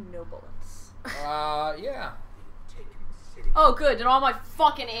also have no bullets. Yeah. Oh, good. Did all my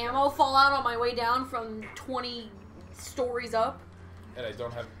fucking ammo fall out on my way down from 20 stories up? And I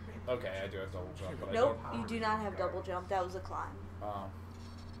don't have. Okay, I do have double jump, but Nope, I you do not have double jump. That was a climb. don't.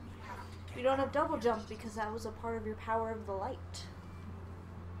 You don't have double jump because that was a part of your power of the light.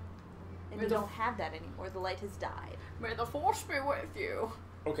 And you May the- don't have that anymore. The light has died. May the force be with you.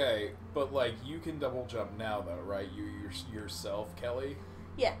 Okay, but like you can double jump now, though, right? You yourself, Kelly.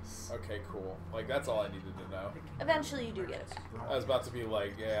 Yes. Okay, cool. Like that's all I needed to know. Eventually you do get it back. I was about to be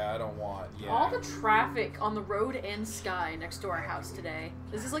like, yeah, I don't want. Yeah. All the traffic on the road and sky next to our house today.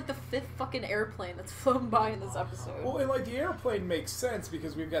 This is like the 5th fucking airplane that's flown by in this episode. Well, and like the airplane makes sense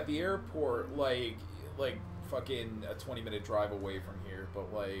because we've got the airport like fucking a 20-minute drive away from here,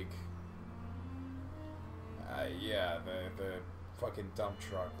 but like, yeah, the fucking dump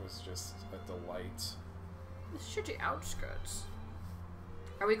truck was just a delight. The shitty outskirts.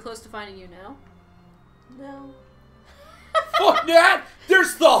 Are we close to finding you now? No. Fuck that!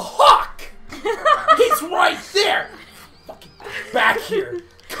 There's the Hawk! He's right there! Fucking back here!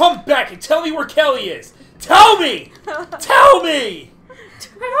 Come back and tell me where Kelly is! Tell me! Tell me!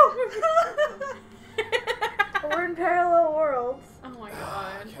 We're in parallel worlds. Oh my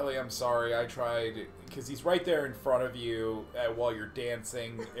god. Kelly, I'm sorry. I tried because he's right there in front of you while you're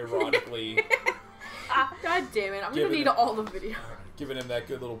dancing erotically, God damn it. I'm Give gonna it need a- all the video. giving him that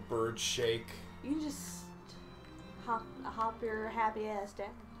good little bird shake. You can just hop your happy ass down.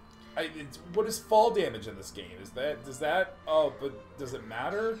 What is fall damage in this game? Does it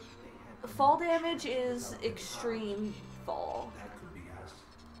matter? Fall damage is extreme fall.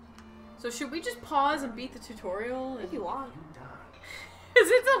 So should we just pause and beat the tutorial? If you want. Because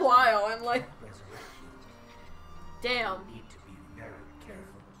it's a while. I'm like, damn.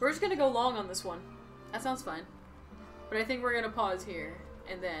 We're just gonna go long on this one. That sounds fine. But I think we're gonna pause here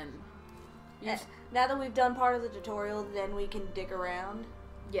and then. Now that we've done part of the tutorial, then we can dig around.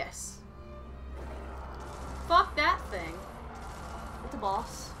 Yes. Fuck that thing. With the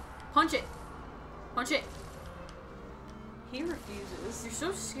boss. Punch it. Punch it. He refuses. You're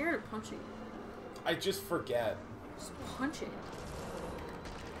so scared of punching. I just forget. Just punch it.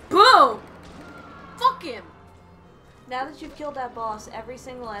 Boom! Fuck him! Now that you've killed that boss, every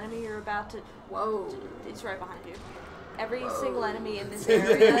single enemy you're about to... Whoa. It's right behind you. Every single enemy in this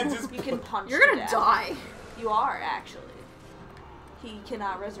area, you can punch. You're gonna die. You are, actually. He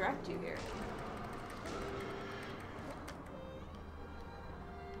cannot resurrect you here.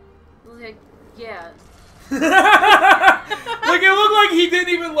 Like, yeah. Like, it looked like he didn't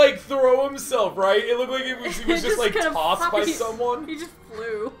even, like, throw himself, right? It looked like he was just like, tossed by someone. He just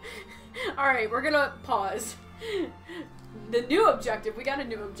flew. Alright, we're gonna pause. The new objective. We got a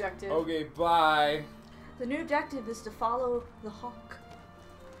new objective. Okay, bye. The new objective is to follow the hawk.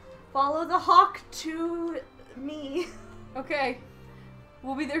 Follow the hawk to me. Okay.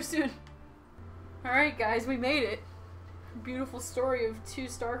 We'll be there soon. Alright, guys, we made it. Beautiful story of two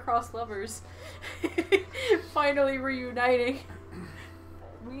star-crossed lovers finally reuniting.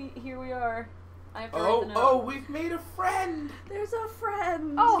 Here we are. I have to write the note. Oh, we've made a friend. There's a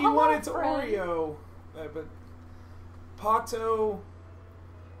friend. Oh, he hello, wanted to friend. Oreo, but Pato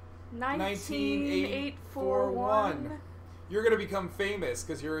 19841. You're gonna become famous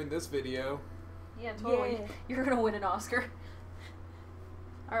because you're in this video. Yeah, totally. Yeah. You're gonna win an Oscar.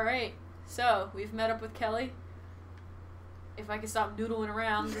 Alright, so we've met up with Kelly. If I can stop noodling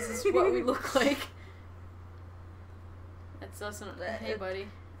around, this is what we look like. That's us. Hey, buddy.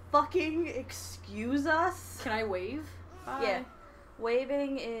 Fucking excuse us. Can I wave? Bye. Yeah.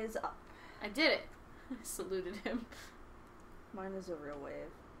 Waving is up. I did it. I saluted him. Mine is a real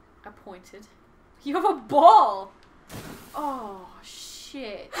wave. I pointed. You have a ball! Oh,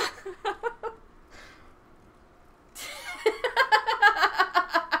 shit.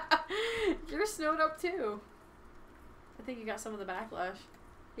 You're snowed up too. I think you got some of the backlash.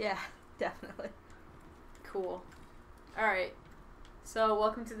 Yeah, definitely. Cool. Alright. So,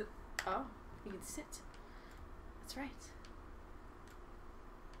 welcome to the... Oh, you can sit. That's right.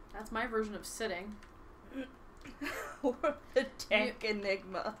 That's my version of sitting. The tank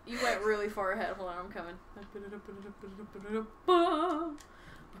enigma. You went really far ahead. Hold on, I'm coming.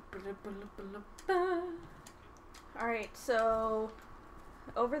 Alright, so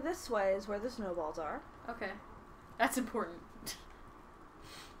over this way is where the snowballs are. Okay. That's important.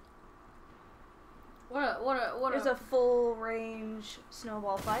 There's a full range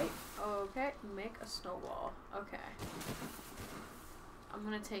snowball fight. Okay, make a snowball. Okay. I'm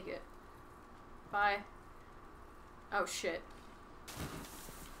gonna take it. Bye. Oh shit.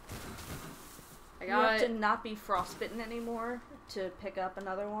 I You got have it. to not be frostbitten anymore to pick up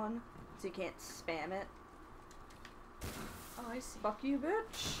another one, so you can't spam it. Oh, I see. Fuck you,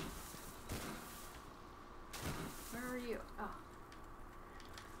 bitch. Where are you? Oh.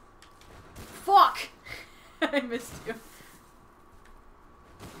 Fuck! I missed you.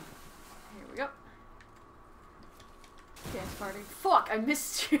 Here we go. Dance party. Fuck, I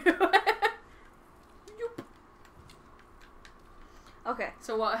missed you. Nope. Okay.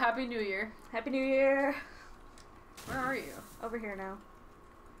 So what? Happy New Year. Happy New Year. Where are you? Over here now.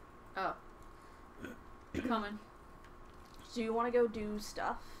 Oh. Coming. Do you want to go do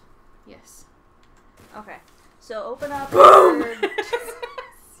stuff? Yes. Okay. So open up. Boom!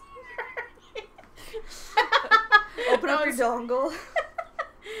 Open up your dongle.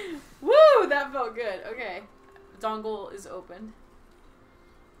 Woo! That felt good. Okay. Dongle is opened.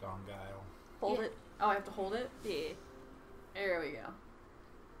 Dongile. Hold Yeah. it. Oh, I have to hold it? Yeah. There we go.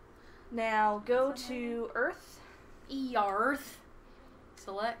 Now go to Earth Earth.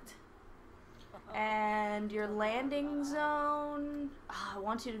 Select. and your landing zone. I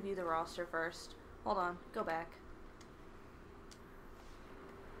want you to view the roster first. Hold on. Go back.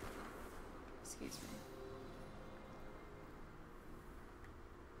 Excuse me.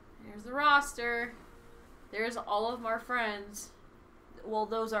 Here's the roster. There's all of our friends. Well,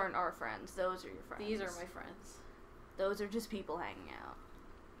 those aren't our friends. Those are your friends. These are my friends. Those are just people hanging out.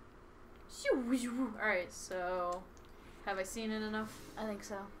 Alright, so... Have I seen it enough? I think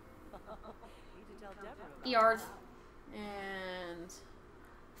so. Earth. And...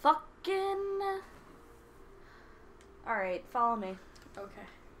 Fucking... Alright, follow me. Okay.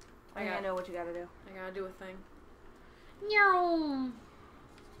 I think I know what you gotta do. I gotta do a thing. Meow.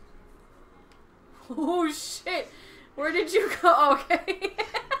 Oh shit! Where did you go? Okay.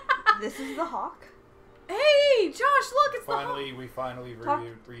 This is the hawk. Hey, Josh! Look, it's Finally, we finally Talk-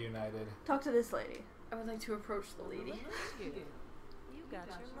 reunited. Talk to this lady. the. I would like to approach the lady. You got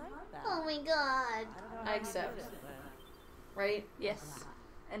your life back. Oh my god. I accept. Right? Yes.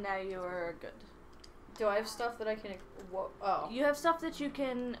 And now you are good. Do I have stuff that I can? Oh, You have stuff that you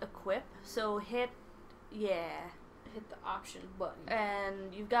can equip, so hit, yeah. hit the option button.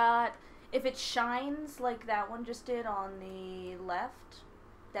 And you've got, if it shines like that one just did on the left,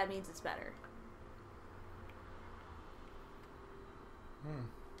 that means it's better.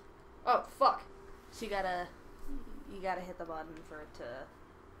 Oh, fuck. So you gotta hit the button for it to...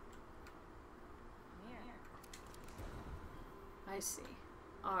 I see.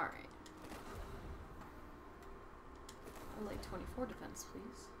 Alright. I'd like 24 defense,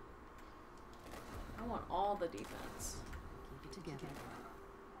 please. I want all the defense. Keep it together.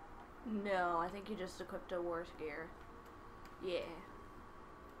 No, I think you just equipped a worse gear. Yeah.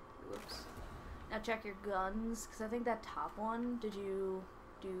 Whoops. Now check your guns, because I think that top one, did you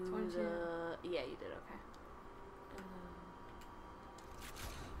do 22. Yeah, you did, okay.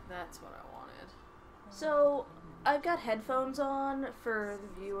 That's what I wanted. So, I've got headphones on for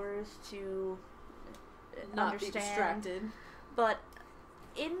the viewers to Not understand. be distracted. But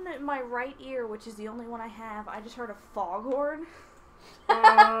in my right ear, which is the only one I have, I just heard a foghorn.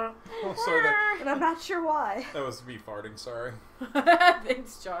 Oh, sorry, And I'm not sure why. that was me farting, sorry.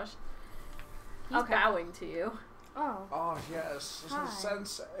 Thanks, Josh. He's Okay. bowing to you. Oh, Oh, yes, this Hi. is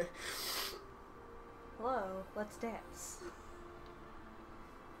Sensei. hello, let's dance.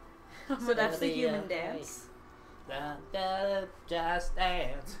 So that's the human dance. Da, da, just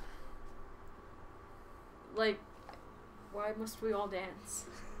dance. Like, why must we all dance?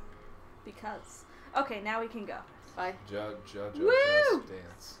 Because. Okay, now we can go. Bye. Just Woo!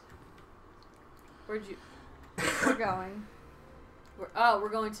 dance. Where'd you... We're going. We're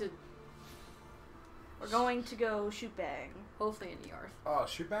going to... We're going to go shoot bang. Hopefully in Earth. Oh,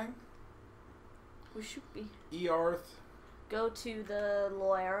 shoot bang? We should be. E-Arth. Go to the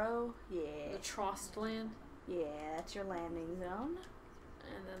Loero. Yeah. The Trost land. Yeah, that's your landing zone.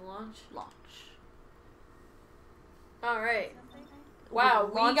 And then launch. Launch. Alright. Wow,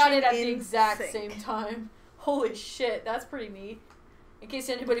 we Launching got it at the in exact sync. same time. Holy shit, that's pretty neat. In case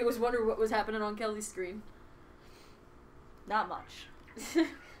anybody was wondering what was happening on Kelly's screen. Not much.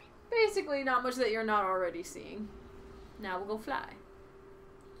 Basically, not much that you're not already seeing. Now we'll go fly.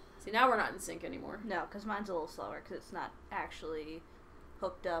 See, now we're not in sync anymore. No, because mine's a little slower because it's not actually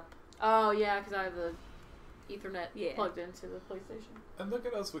hooked up. Oh, yeah, because I have the Ethernet Yeah. plugged into the PlayStation. And look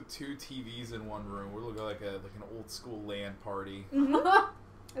at us with 2 TVs in one room. We're looking like an old school LAN party.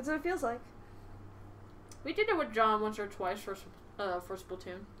 That's what it feels like. We did it with John once or twice for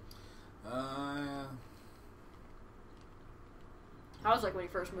Splatoon. Yeah. I was like when he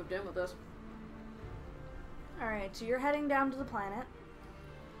first moved in with us. Alright, so you're heading down to the planet.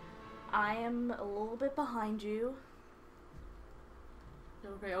 I am a little bit behind you,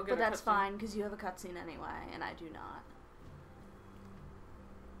 Okay, I'll get but a that's cutscene. fine because you have a cutscene anyway, and I do not.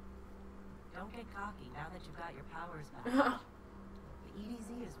 Don't get cocky now that you've got your powers back. The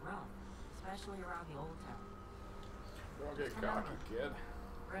EDZ is rough, especially around the old town. Don't get cocky, kid.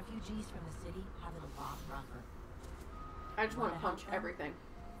 Refugees from the city have it a lot rougher. I just want to Wanna help punch them? everything.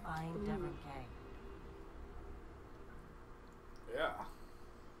 Find Devon K. Yeah.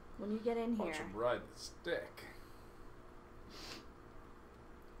 When you get in Punch here, him right in the stick.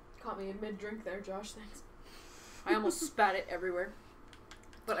 Caught me in mid-drink there, Josh, thanks. I almost spat it everywhere.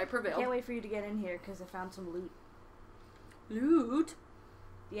 But I I prevailed. can't wait for you to get in here because I found some loot. Loot?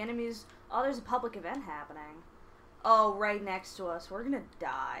 The enemies... Oh, there's a public event happening. Oh, right next to us. We're gonna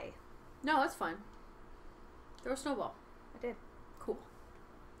die. No, that's fine. Throw a snowball. I did. Cool.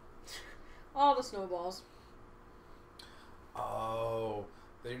 All the snowballs. Oh,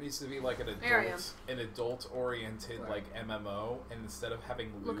 there needs to be like an There I am. adult-oriented like MMO, and instead of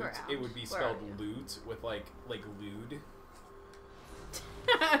having Look loot, around. it would be Where are spelled you? loot with like lewd.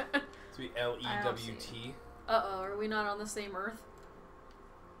 Uh-oh, To be L-E-W-T. are we not on the same Earth?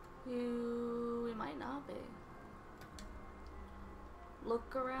 We might not be.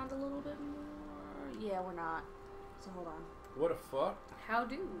 Look around a little bit more. Yeah, we're not. So hold on. What the fuck? How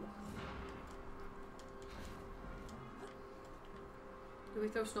do? Do we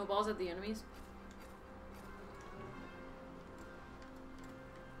throw snowballs at the enemies?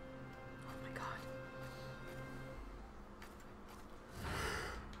 Oh my god.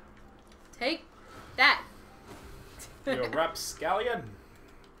 Take that! You rapscallion.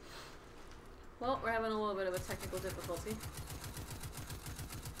 Well, we're having a little bit of a technical difficulty.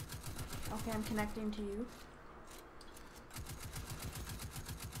 Okay, I'm connecting to you.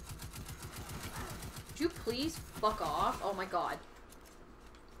 Would you please fuck off? Oh my god.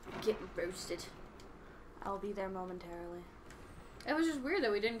 I'm getting roasted. I'll be there momentarily. It was just weird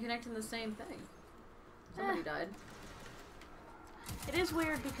that we didn't connect in the same thing. Somebody died. It is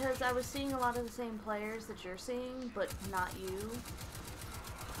weird because I was seeing a lot of the same players that you're seeing, but not you.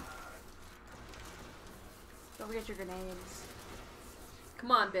 Don't forget your grenades.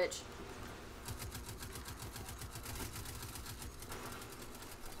 Come on, bitch.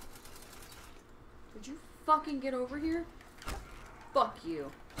 Would you fucking get over here? Fuck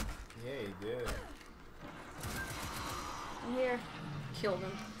you. Yeah, you did. I'm here. Killed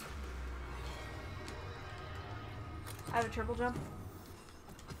him. I have a triple jump.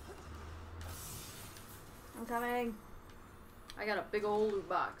 I'm coming. I got a big old loot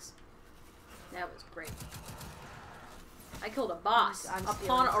box. That was great. I killed a boss I'm upon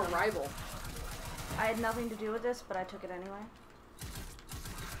stealing some. arrival. I had nothing to do with this, but I took it anyway.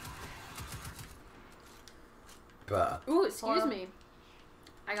 Ooh, excuse me.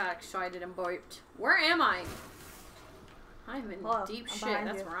 I got excited and burped. Where am I? I'm in Hello, deep I'm shit. behind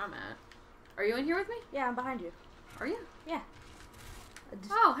That's you. where I'm at. Are you in here with me? Yeah, I'm behind you. Are you? Yeah.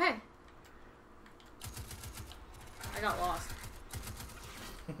 Oh, hey. I got lost.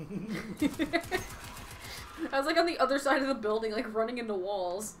 I was like on the other side of the building, like running into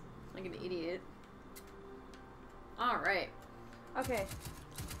walls. Like an idiot. Alright. Okay.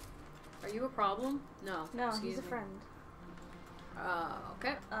 Are you a problem? No. No, Excuse he's a me. friend.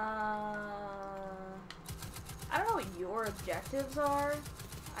 Okay. I don't know what your objectives are.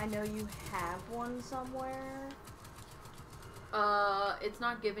 I know you have one somewhere. It's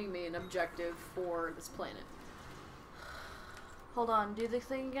not giving me an objective for this planet. Hold on, do this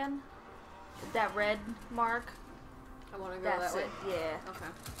thing again. That red mark. I want to go That's that way. it. Yeah. Okay.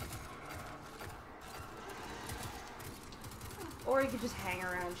 Or you could just hang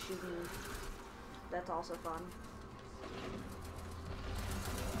around shooting. That's also fun.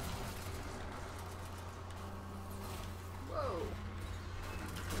 Whoa.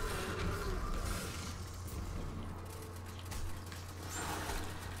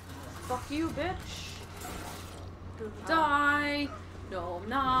 Fuck you, bitch. Die! No, I'm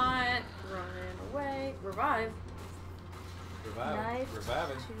not. Running away. Revive. Knife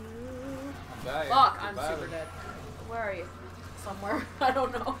Reviving. to... I'm dying. Fuck, I'm Reviving. super dead. Where are you? Somewhere. I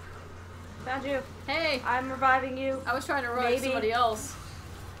don't know. Found you. Hey! I'm reviving you. I was trying to revive Maybe. somebody else.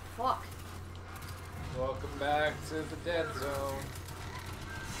 Fuck. Welcome back to the dead zone.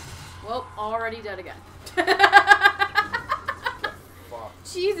 Well, already dead again. Fuck.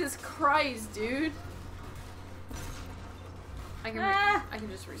 Jesus Christ, dude. I can I can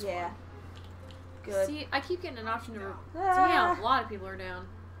just respawn. Yeah. Good. See, I keep getting an option to Ah. Damn, a lot of people are down.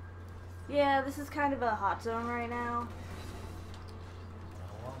 Yeah, this is kind of a hot zone right now.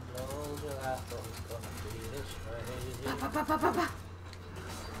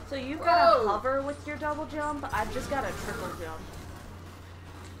 So you've got to Whoa. hover with your double jump. I've just got a triple jump.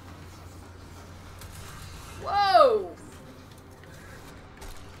 Whoa!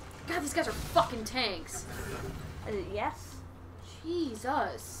 God, these guys are fucking tanks. Yes.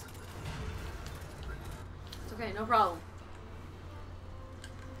 Jesus. It's okay, no problem.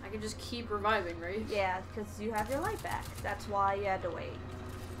 I can just keep reviving, right? Yeah, because you have your light back. That's why you had to wait.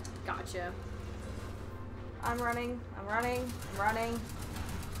 Gotcha. I'm running. I'm running. I'm running.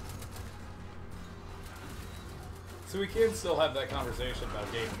 So we can still have that conversation about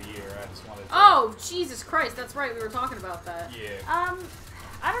Game of the Year. I just wanted to... Oh, Jesus Christ, that's right, we were talking about that. Yeah.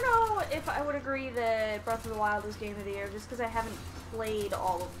 I don't know if I would agree that Breath of the Wild is Game of the Year, just because I haven't played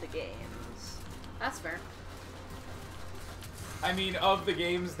all of the games. That's fair. I mean, of the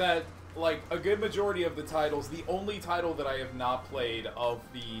games that, like, a good majority of the titles, the only title that I have not played of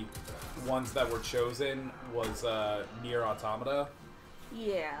the ones that were chosen was Nier Automata.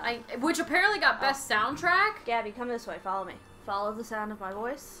 Yeah. Which apparently got best soundtrack. Gabby, come this way. Follow me. Follow the sound of my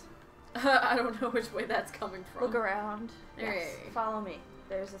voice. I don't know which way that's coming from. Look around. There. Yes. Follow me.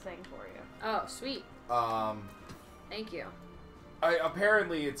 There's a thing for you. Oh, sweet. Thank you.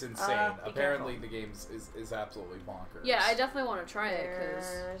 Apparently it's insane. Be Apparently careful. the game is absolutely bonkers. Yeah, I definitely want to try it, because...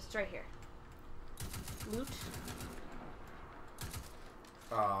 It's right here. Loot.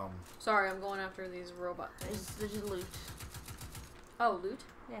 Sorry, I'm going after these robots. There's loot. Oh, loot?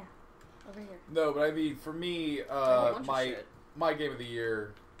 Yeah. Over here. No, but I mean, for me, A bunch of my shit. Game of the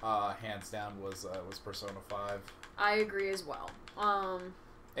Year, hands down, was Persona 5. I agree as well.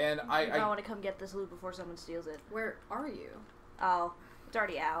 And You might want to come get this loot before someone steals it. Where are you? Oh, it's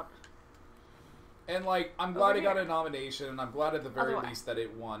already out. And, like, I'm glad Over it got here. a nomination, and I'm glad at the very Other way. least that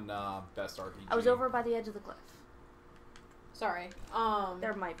it won Best RPG. I was over by the edge of the cliff. Sorry.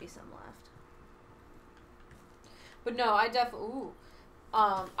 There might be some left. But no, I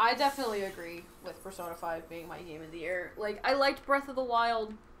definitely agree with Persona 5 being my game of the year. Like, I liked Breath of the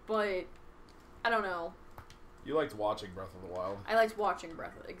Wild, but I don't know. You liked watching Breath of the Wild. I liked watching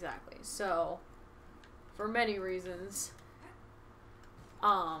Breath of exactly. So, for many reasons.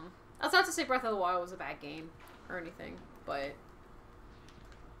 That's not to say Breath of the Wild was a bad game or anything, but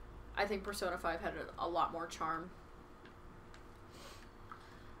I think Persona 5 had a lot more charm.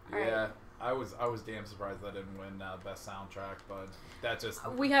 Yeah. I was damn surprised that didn't win best soundtrack, but that just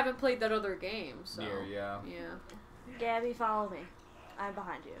We haven't played that other game, so yeah. Gabby, follow me. I'm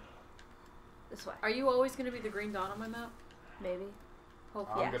behind you. This way. Are you always going to be the green dot on my map? Maybe.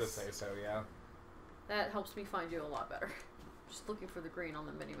 Hopefully. I'm gonna say so, yeah. That helps me find you a lot better. Just looking for the green on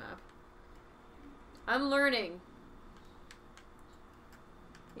the mini map. I'm learning.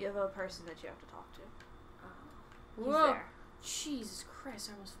 You have a person that you have to talk to. He's Whoa! there. Jesus Christ!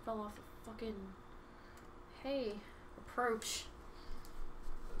 I almost fell off the fucking. Hey, approach.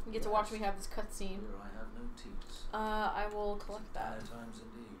 You get to watch me have this cutscene. Here I have no teats. I will collect that. Bad times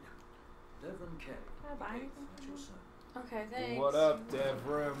indeed. Devon K. Can I buy anything At from your you? service. Okay, thanks. What up,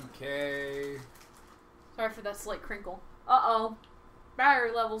 Devrim K? Sorry for that slight crinkle. Uh-oh.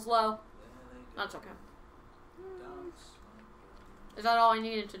 Battery level's low. There they go. That's okay. Dance. Is that all I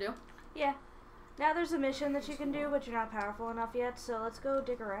needed to do? Yeah. Now there's a mission that you can do, but you're not powerful enough yet, so let's go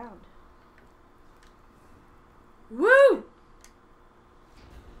dig around. Woo!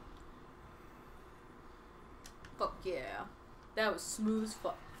 Fuck yeah. That was smooth as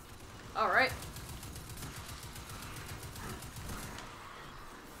fuck. Alright.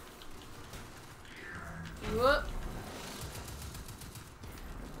 Whoop.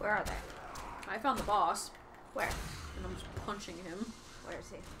 Where are they? I found the boss, Where? and I'm just punching him. Where is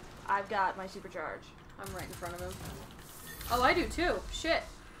he? I've got my supercharge. I'm right in front of him. Oh, I do too. Shit.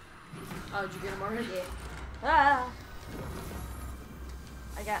 Oh, did you get him already? Yeah. Ah!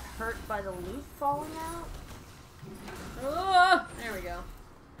 I got hurt by the loot falling out. Oh, there we go.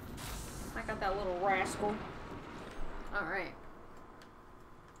 I got that little rascal. Alright.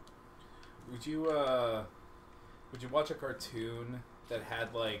 Would you watch a cartoon that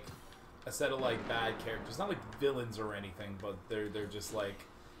had like a set of like bad characters, not like villains or anything, but they're just like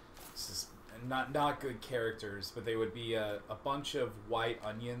just not good characters, but they would be a bunch of white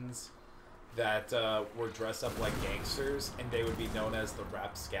onions that were dressed up like gangsters, and they would be known as the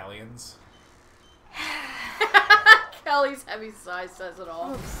Rapscallions. Kelly's heavy size says it all.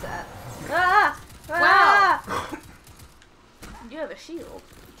 I'm upset. Ah! Wow. Ah! You have a shield.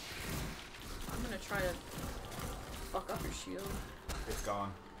 I'm gonna try to fuck up your shield. It's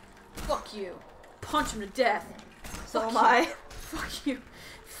gone. Fuck you. Punch him to death. So Fuck am you. I. Fuck you.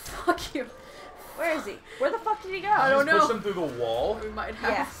 Fuck you. Where is he? Where the fuck did he go? I don't Just know. pushed him through the wall. We might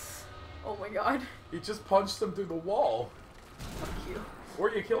have. Yes. Oh my god. He just punched him through the wall. Fuck you. Or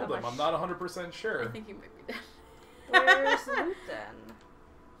you killed Yeah, him. my I'm not 100% sure. I think he might be dead. Where's the loot then?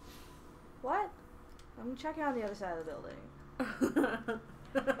 What? I'm checking on the other side of the building.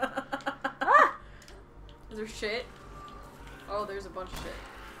 Ah! Is there shit? Oh, there's a bunch of shit.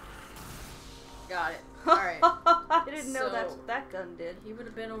 Got it. Alright. I didn't know So- that's what that gun did. He would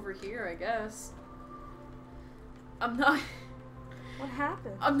have been over here, I guess. I'm not. What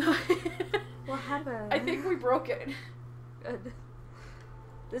happened? I'm not. What happened? I think we broke it. Good.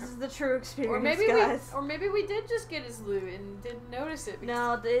 This is the true experience, Or maybe guys. we did just get his loot and didn't notice it.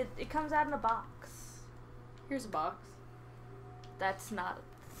 No, it comes out in a box. Here's a box. That's not.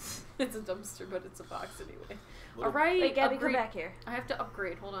 It's a dumpster, but it's a box anyway. Little- Alright, Wait, Gabby, upgrade. come back here. I have to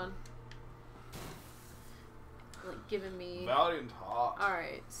upgrade. Hold on. Like, giving me... Valiant Hawk.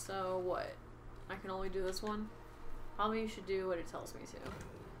 Alright, so what? I can only do this one? Probably should do what it tells me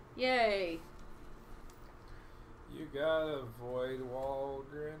to. Yay! You got a void wall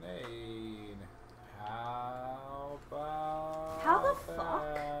grenade. How about How the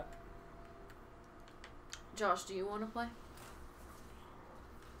fuck? that? Josh, do you want to play?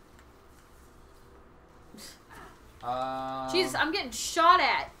 Jesus, I'm getting shot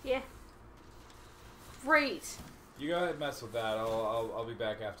at! Yeah. Great! You go ahead and mess with that. I'll be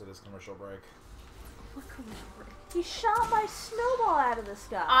back after this commercial break. What commercial break? He shot my snowball out of the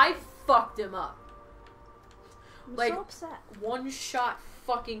sky. I fucked him up. I'm like- so upset. One shot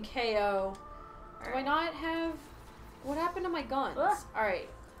fucking KO. Do I not have... What happened to my guns? Ugh. Alright.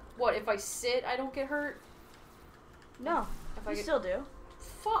 What, if I sit, I don't get hurt? No, If I you get... still do.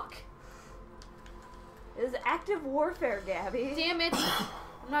 Fuck. It is active warfare, Gabby. Damn it.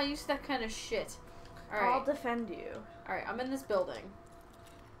 I'm not used to that kind of shit. I'll Alright. defend you. Alright, I'm in this building.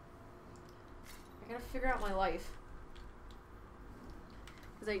 I gotta figure out my life.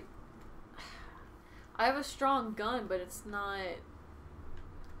 Because I have a strong gun, but it's not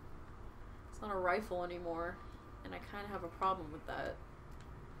a rifle anymore. And I kind of have a problem with that.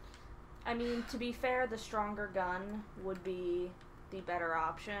 I mean, to be fair, the stronger gun would be the better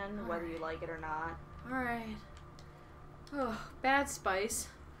option, whether you like it or not. Alright. Oh, bad spice.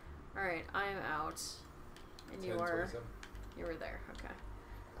 Alright, I am out. And you are... 10:27. You were there, okay.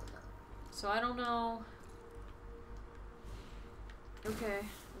 So I don't know... Okay,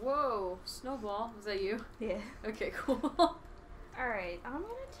 Whoa, Snowball. Was that you? Yeah. Okay, cool. Alright, I'm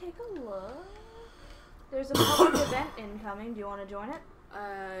gonna take a look. There's a public event incoming. Do you want to join it?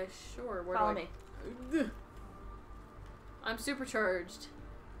 Sure. Where Follow do me. I'm supercharged.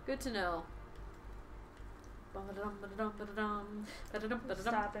 Good to know.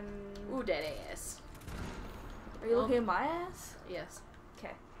 Stop and... Ooh, dead ass. Are you looking at my ass? Yes.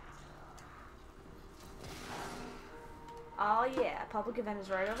 Okay. Oh yeah, public event is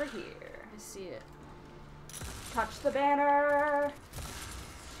right over here. I see it. Touch the banner!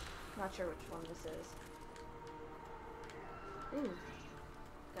 Not sure which one this is. Ooh.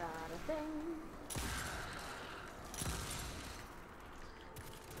 Got a thing.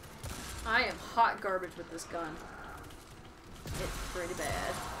 I am hot garbage with this gun. It's pretty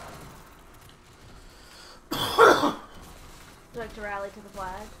bad. Would you like to rally to the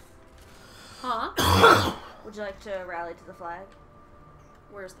flag? Huh? Would you like to rally to the flag?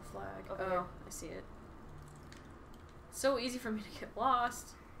 Where's the flag? Over oh, here. I see it. So easy for me to get lost.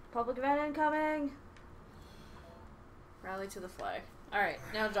 Public event incoming! Rally to the flag. Alright,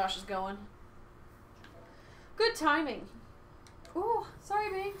 now Josh is going. Good timing. Ooh,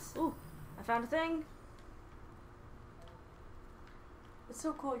 sorry, Banks. Ooh, I found a thing. It's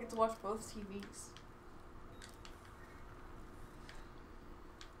so cool I get to watch both TVs.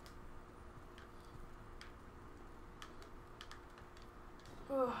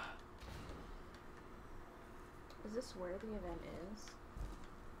 Ugh. Is this where the event is?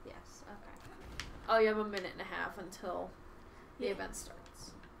 Yes, okay. Oh, you have a minute and a half until the event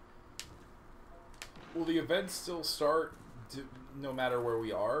starts. Will the event still start no matter where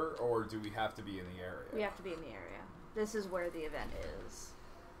we are, or do we have to be in the area? We have to be in the area. This is where the event is.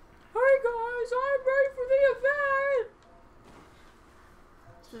 Hey guys, I'm ready for the event!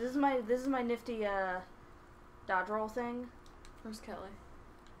 So this is my nifty dodge roll thing. Where's Kelly?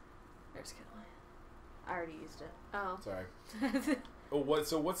 There's Kelly. I already used it. Oh. Sorry. Oh,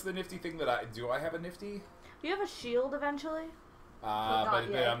 so what's the nifty thing that I have a nifty? You have a shield eventually? But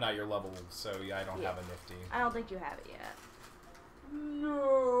yet. I'm not your level, so yeah, I don't have a nifty. I don't think you have it yet.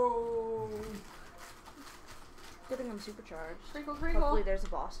 No. Good thing I'm supercharged. Crinkle, crinkle. Hopefully there's a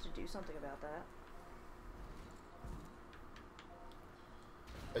boss to do something about that.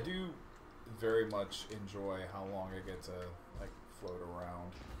 I do very much enjoy how long I get to like float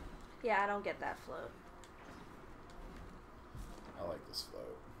around. Yeah, I don't get that float. I like this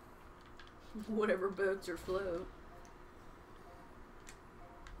float. Whatever boats or float.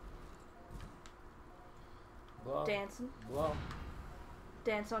 Blah, Dancing. blah.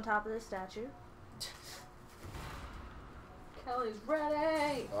 Dance on top of this statue. Kelly's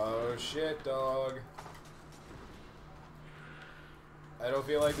ready. Oh shit, dog. I don't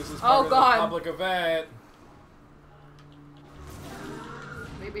feel like this is part of the public event.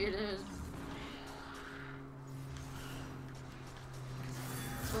 Maybe it is.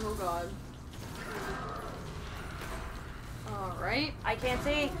 Oh god. Alright. I can't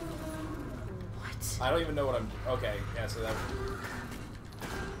see. What? I don't even know what I'm... Okay, yeah, so that...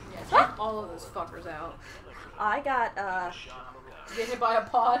 Yeah, take all of those fuckers out. I got Get hit by a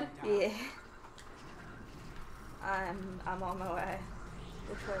pod? yeah. I'm on my way.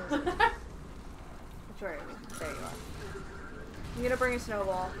 Which way is it? Which way are we? There you are. I'm gonna bring a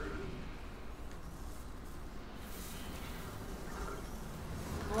snowball.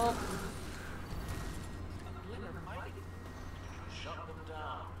 Well, Shut them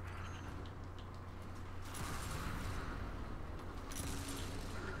down.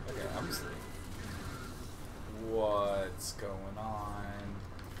 Okay, I'm just... What's going on?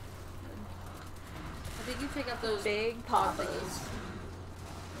 I think you take out those Big pod poppers. thingies.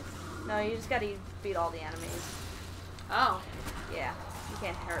 No, you just gotta beat all the enemies. Oh, Yeah, you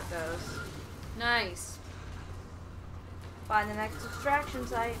can't hurt those. nice. Find the next extraction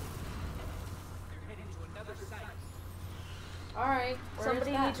site. Alright,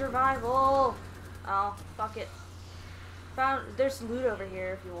 Somebody needs revival. Oh, fuck it. There's loot over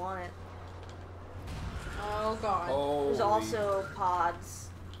here if you want it. Oh god. There's Holy... also pods,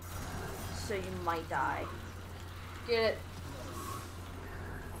 so you might die. Get it.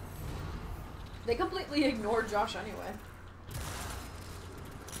 They completely ignored Josh anyway.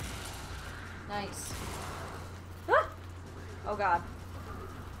 Nice. Ah! Oh god.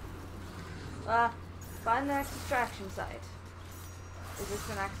 Find the next extraction site. Is this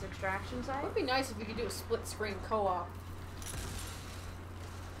the next extraction It site? would be nice if we could do a split screen co-op.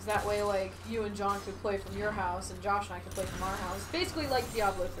 Because that way, like, you and John could play from your house, and Josh and I could play from our house. Basically like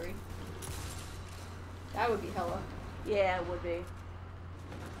Diablo 3. That would be hella. Yeah, it would be.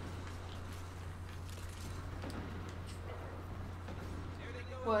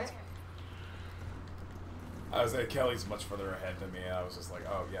 What? I was like, Kelly's much further ahead than me. I was just like,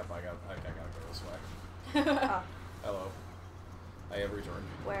 oh, yep, I gotta go this way. Oh. Hello. I have returned.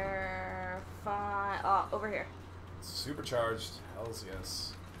 Where? Fine. Oh, over here. Supercharged. Hells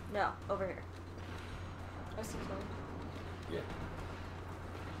yes. No, over here. I see something. Yeah.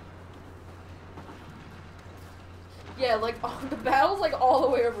 Yeah, like the battle's like all the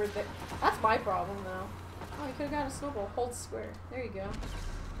way over there. That's my problem though. Oh, you could have got a snowball. Hold square. There you go.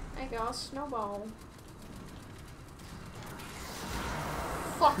 There you go, a snowball.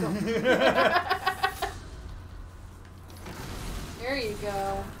 Fuck him. There you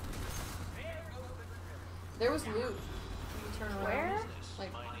go. There was loot. You can turn around. Where?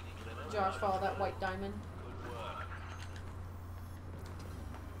 Like, Josh, follow that white diamond.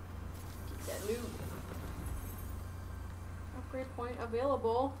 Get that loot. Upgrade point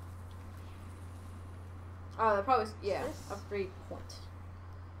available. Oh, that probably, yeah, upgrade point.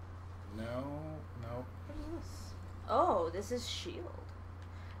 No. What is this? Oh, this is shield.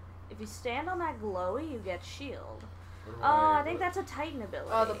 If you stand on that glowy, you get shield. Oh, I think that's a Titan ability.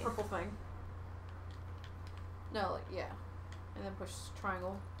 Oh, the purple thing. No, like, yeah. And then push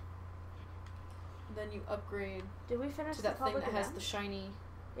triangle. And then you upgrade Did we finish to the that thing public that event? has the shiny.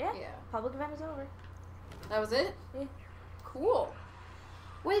 Yeah. Yeah. Public event is over. That was it? Yeah. Cool.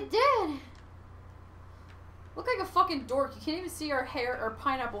 Wait, it did! Look like a fucking dork. You can't even see our hair, our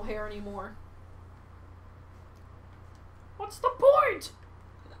pineapple hair anymore. What's the point?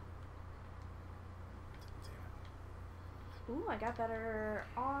 Ooh, I got better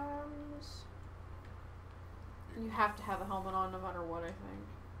arms. You have to have a helmet on no matter what, I think.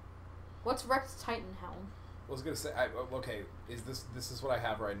 What's Rex Titan helm? I was gonna say, okay, this is what I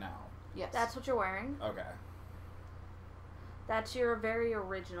have right now? Yes. That's what you're wearing. Okay. That's your very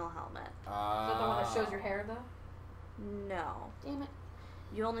original helmet. Is that the one that shows your hair, though? No. Damn it.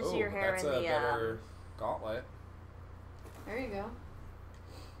 You only see your hair that's in a the better gauntlet. There you go.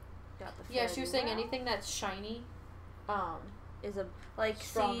 got the Yeah, she was saying wow. anything that's shiny, is a like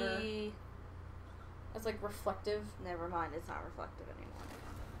stronger. see. it's like reflective. Never mind, it's not reflective anymore.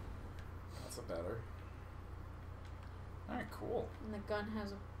 That's a better. Alright, cool. And the gun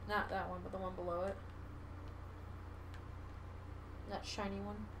has a, not that one, but the one below it. That shiny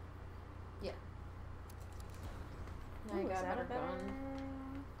one. Yeah. Now you Ooh, got is a that better gun.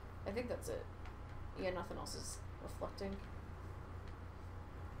 I think that's it. Yeah, nothing else is reflecting.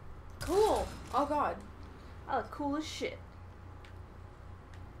 Cool! Oh god. Oh, it's cool as shit.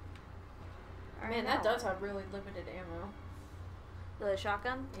 Man, that does have really limited ammo. The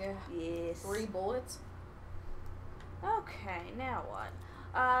shotgun? Yeah. Yes. 3 bullets? Okay, now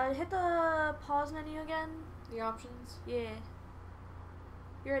what? Hit the pause menu again. The options? Yeah.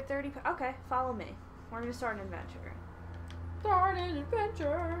 You're at 30. Okay, follow me. We're gonna start an adventure. Start an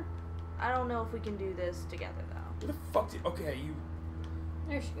adventure! I don't know if we can do this together though. Where the fuck did... Okay, you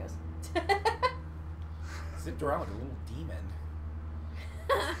There she goes. zipped around like a little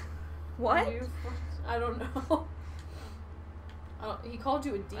demon. What? I don't know. He called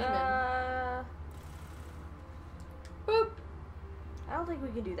you a demon. Boop! I don't think we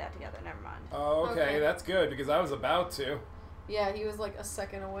can do that together. Never mind. Oh, okay, Okay. that's good, because I was about to. Yeah, he was like a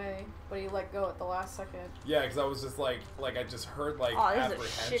second away, but he let go at the last second. Yeah, because I was just like I just heard, like, Oh, this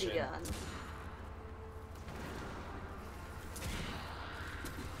apprehension. is a shitty gun.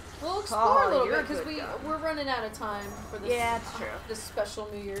 We'll explore a little you're bit a because good guy. we're running out of time for this. Yeah, it's true. This special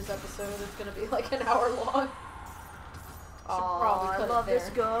New Year's episode is gonna be like an hour long. Oh, probably I cut it love this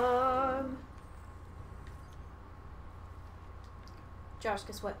there. gun. Josh,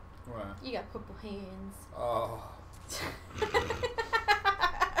 guess what? What? You got purple hands. Oh.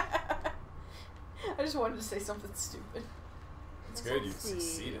 I just wanted to say something stupid. It's good, you Let's see.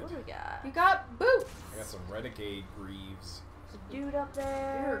 succeeded. What do we got? You got boots. I got some Renegade Greaves. There's a dude up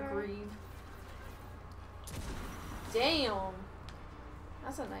there. You're a grieve. Damn.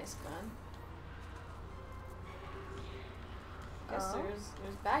 That's a nice gun. Guess Oh.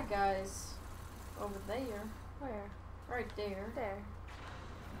 there's bad guys over there. Where? Right there. There.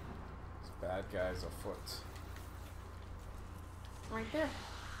 These bad guys afoot. Right there.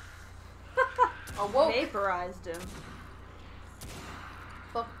 Awoke. Vaporized him.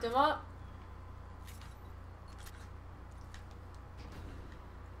 Fucked him up.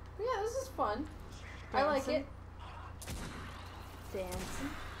 But yeah, this is fun. I like it. Dancing.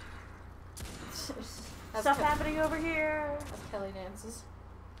 That's Stuff Ke- happening over here. That's Kelly dances.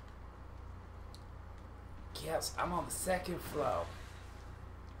 Yes, I'm on the second floor.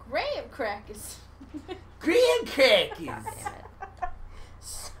 Graham crackers. Green crackers! God damn it.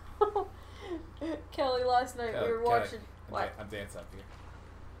 So, Kelly, last night we were watching. I'm What? I'm dancing up here.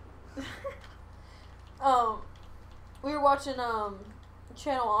 We were watching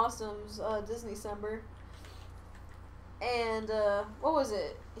Channel Awesome's Disney December, and what was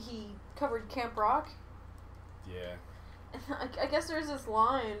it? He covered Camp Rock. Yeah. And I guess there's this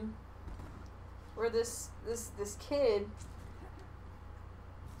line where this kid,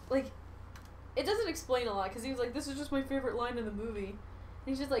 like, it doesn't explain a lot because he was like, "This is just my favorite line in the movie," and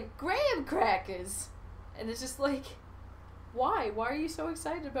he's just like, "Graham crackers," and it's just like, why? Why are you so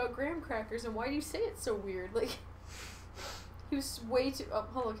excited about graham crackers, and why do you say it so weird? Like, he was way too. Oh,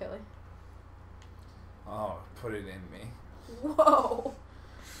 hello, Kelly. Oh, put it in me. Whoa.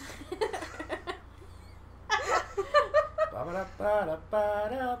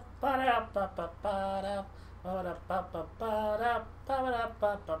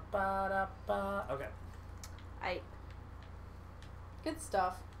 Okay. Good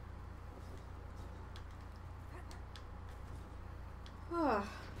stuff.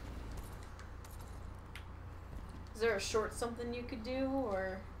 Is there a short something you could do,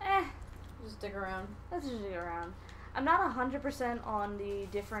 or just dig around? Let's just dig around. I'm not 100% on the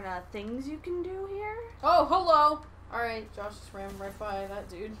different things you can do here. Oh, hello! Alright, Josh just ran right by that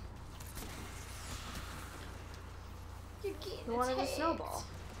dude. You're getting He wanted a attacked. snowball.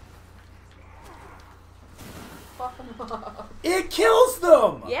 Fuck him up. It kills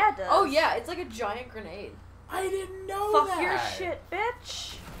them! Yeah, it does. Oh yeah, it's like a giant grenade. I didn't know Fuck that. your shit,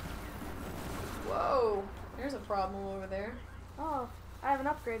 bitch. Whoa. There's a problem over there. Oh, I have an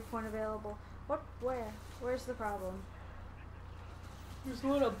upgrade point available. What? Where? Where's the problem? There's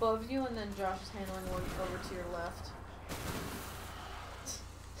one above you, and then Josh is handling one over to your left.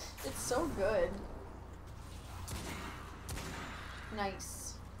 It's so good.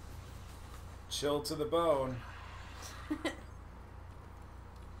 Nice. Chill to the bone.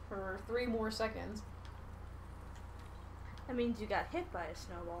 For 3 more seconds. That means you got hit by a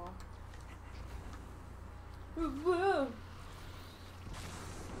snowball. Whoa.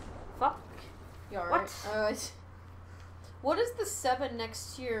 Fuck. You alright? What? What does the 7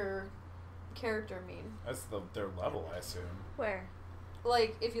 next to your character mean? That's their level, I assume. Where?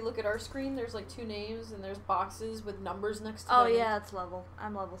 Like, if you look at our screen, there's like 2 names, and there's boxes with numbers next to Oh them. yeah, it's level.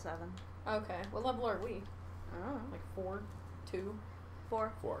 I'm level 7. Okay. What level are we? Oh. Like 4? 2?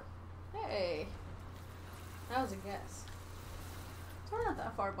 4. 4. Hey. That was a guess. So we're not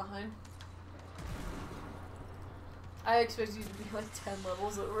that far behind. I expect you to be like 10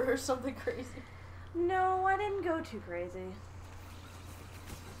 levels over or something crazy. No, I didn't go too crazy.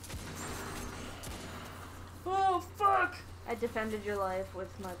 Oh, fuck! I defended your life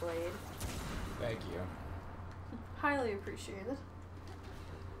with my blade. Thank you. Highly appreciated.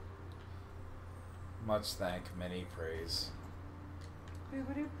 Much thank, many praise. Where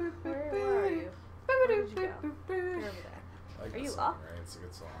are you? Where did you go? You're over there. I like Are this you song, up? Right? It's a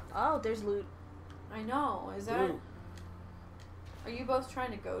good song. Oh, there's loot. I know. Is that... Ooh. Are you both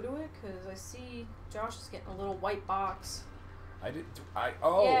trying to go to it? Because I see Josh is getting a little white box.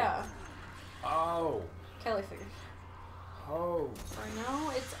 Oh. Yeah. Oh. Kelly figured. Oh. Right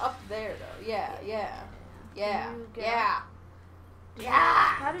now, it's up there, though. Yeah, yeah. Yeah. You get Yeah. up? Yeah.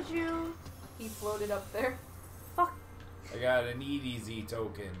 How did you... He floated up there. Fuck. I got an EDZ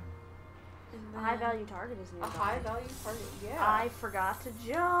token. A high value target is A nearby. high value target, yeah. I forgot to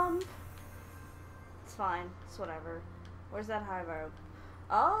jump. It's fine. It's whatever. Where's that high value?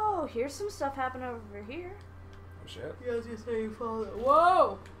 Oh, here's some stuff happening over here. Oh shit. Yeah, I was gonna say you follow that.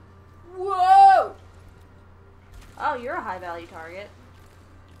 Whoa! Whoa! Oh, you're a high value target.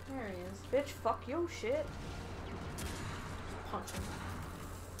 There he is. Bitch, fuck your shit. Punch him.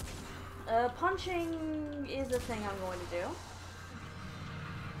 Punching is the thing I'm going to do.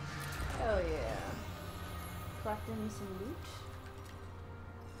 Hell yeah. Collecting some loot.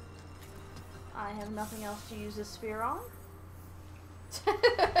 I have nothing else to use this spear on.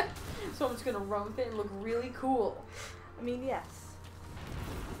 So I'm just gonna run with it and look really cool. I mean, yes.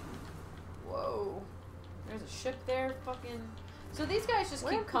 Whoa. There's a ship there, fucking... So these guys just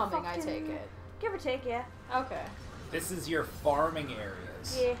Where keep the coming, I fucking- take it. Give or take, yeah. Okay. This is your farming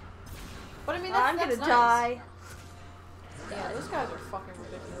areas. Yeah. But I mean, I'm that's gonna nice. die. Yeah, those guys are fucking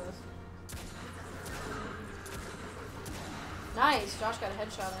ridiculous. Nice. Josh got a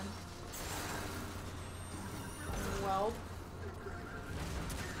headshot in. Well.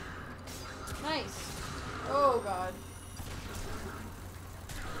 Nice. Oh god.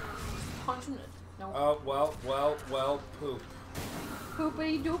 Punch him. No. Oh, well, poop.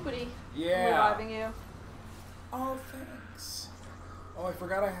 Poopity doopity. Yeah. Reviving you. Oh, thanks. Oh, I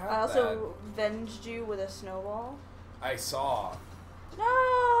forgot I had I also avenged you with a snowball. that. I saw. No,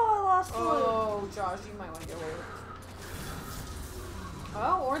 I lost the loot. Oh, Josh, you might want to get away with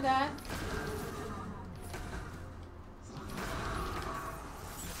Oh, or that.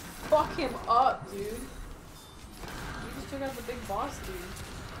 Fuck him up, dude. You just took out the big boss, dude.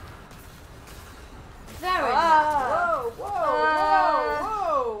 There we go. Whoa, whoa, whoa,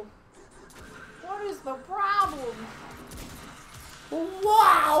 whoa! What is the problem?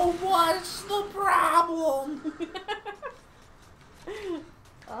 Wow, what's the problem?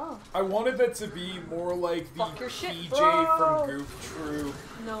 Oh. I wanted that to be more like the Fuck your shit, PJ bro. from Goof Troop,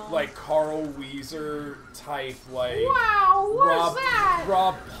 No. like Carl Weezer type, like Wow, what is that?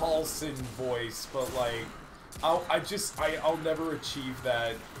 Rob Paulson voice, but like I'll never achieve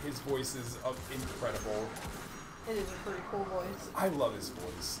that. His voice is incredible. It is a pretty cool voice. I love his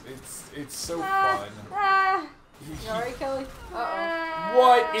voice. It's so fun. You alright, Kelly? Uh-oh.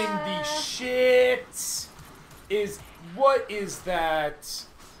 What in the shit is that?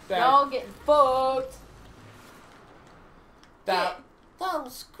 Y'all getting fucked. That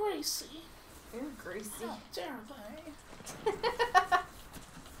was Gracie. You're greasy. How dare they?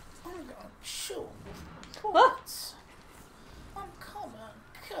 I'm gonna show them bullets. I'm coming,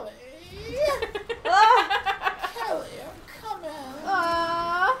 Kelly. Kelly, I'm coming.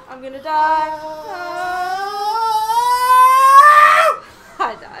 I'm gonna die.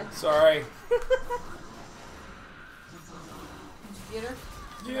 I died. Sorry. Did you get her?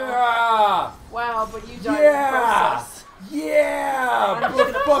 Yeah. Wow, but you died in the Yeah. process. Yeah. I'm just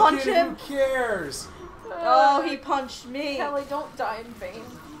But gonna punch fucking him. who cares? Oh, he punched me. Kelly, don't die in vain.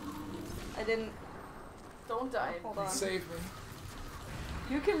 I didn't. Don't die in Hold vain. on. Save me.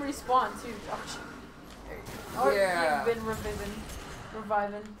 You can respawn too, Josh. There you go. Or Yeah. you've been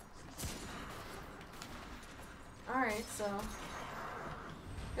reviving. Alright, so.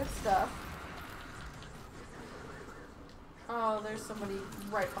 Good stuff. Oh, there's somebody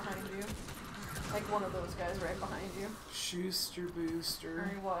right behind you. Like one of those guys right behind you. Schuster There booster.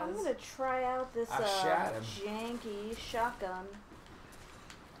 he was. I'm gonna try out this I shot him. janky shotgun.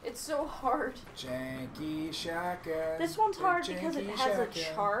 It's so hard. Janky shotgun. This one's the hard because it janky has a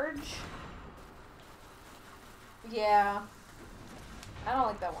shotgun. charge. Yeah. I don't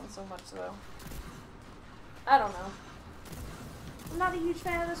like that one so much though. I don't know. I'm not a huge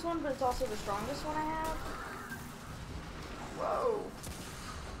fan of this one, but it's also the strongest one I have. Whoa.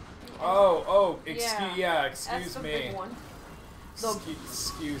 Oh, Yeah. excuse That's the me. big one. The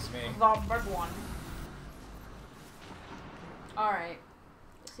Excuse me. The big one. Alright.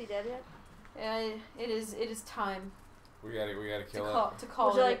 Is he dead yet? It is time We gotta to kill call, it. to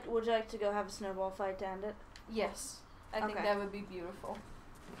call Would you it. would you like to go have a snowball fight to end it? Yes. I think Okay. that would be beautiful.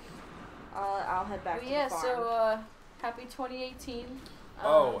 I'll head back But to yeah, the farm. so happy 2018.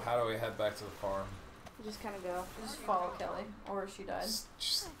 Oh, how do we head back to the farm? You just kind of go. Just follow Kelly, or she died.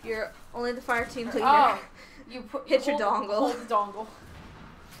 Just You're only the fire team leader. Oh, you put Hit your hold- dongle. Hold the dongle,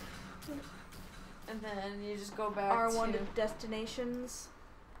 and then you just go back R1 to. to destinations.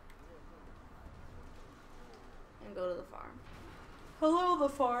 And go to the farm. Hello, the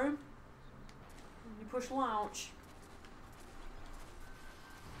farm. You push launch.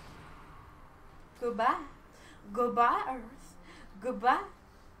 Goodbye. Goodbye, Earth. Goodbye.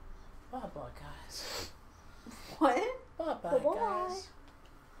 Bye bye, guys. What? Bye bye, Bye-bye. guys.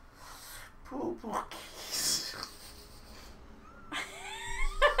 Poo monkeys.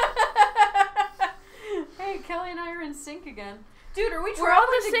 Hey, Kelly and I are in sync again. Dude, are we We're on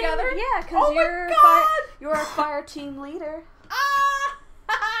traveling the same. together? Yeah, because Oh my you're God! you're our fire team leader. Ah!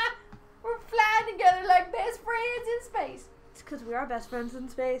 We're flying together like best friends in space. It's because we are best friends in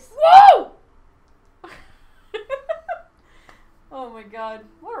space. Whoa! Oh my god,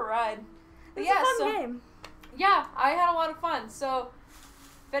 what a ride. But It's yeah, a fun so, game. yeah, I had a lot of fun. So,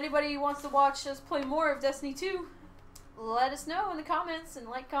 if anybody wants to watch us play more of Destiny 2, let us know in the comments and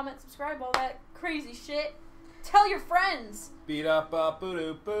like, comment, subscribe, all that crazy shit. Tell your friends. beat up, boop,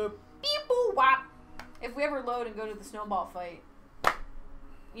 boop. Beep boo wop. If we ever load and go to the snowball fight,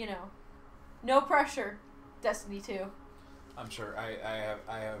 you know, no pressure. Destiny 2. I'm sure. I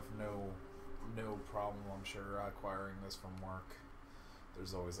have no problem. I'm sure acquiring this from work.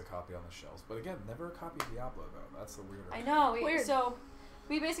 There's always a copy on the shelves, but again, never a copy of Diablo though. That's the weirder. I know. Weird. So,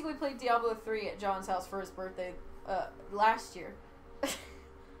 we basically played Diablo 3 at John's house for his birthday last year.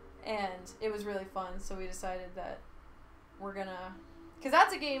 And it was really fun, so we decided that we're gonna... Because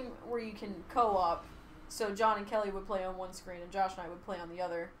that's a game where you can co-op, so John and Kelly would play on one screen and Josh and I would play on the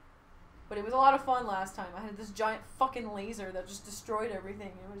other. But it was a lot of fun last time. I had this giant fucking laser that just destroyed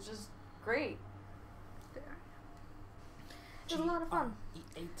everything. It was just great. It was a lot of fun.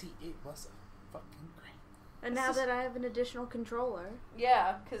 It was a fucking great. And now that I have an additional controller.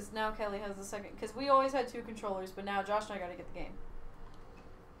 Yeah, because now Kelly has the second... Because we always had 2 controllers, but now Josh and I gotta get the game.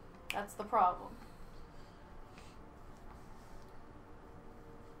 That's the problem.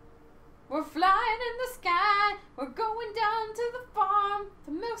 We're flying in the sky. We're going down to the farm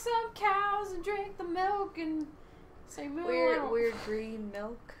to milk some cows and drink the milk and say moo. Weird green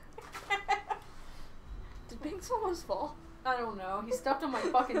milk. Did Binks almost fall? I don't know. He stepped on my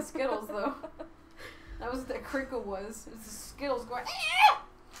fucking Skittles though. That was what that crinkle was. It was the Skittles going.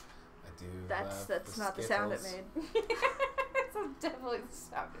 I do. That's not the sound it made. It's definitely the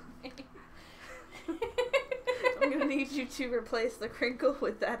sound it made. I'm gonna need you to replace the crinkle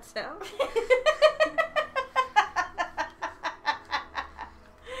with that sound.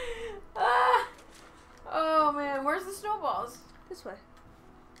 Oh man, where's the snowballs? This way.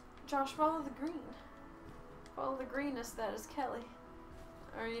 Josh, follow the green. Follow the greenness that is Kelly.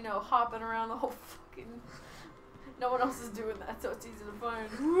 Or, you know, hopping around the whole fucking... No one else is doing that, so it's easy to find.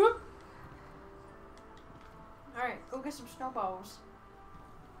 Alright, go get some snowballs.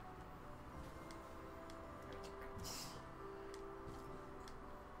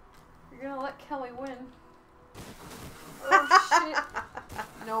 You're gonna let Kelly win. Oh shit.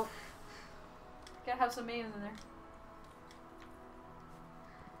 Nope. Gotta have some aim in there.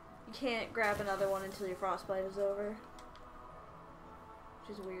 You can't grab another one until your frostbite is over.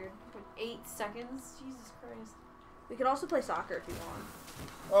 Which is weird. 8 seconds? Jesus Christ. We can also play soccer if you want.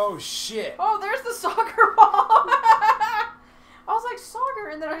 Oh shit! Oh, there's the soccer ball! I was like, soccer,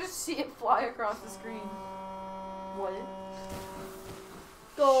 and then I just see it fly across the screen. What?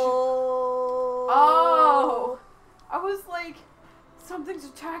 Goal! Oh! I was like, something's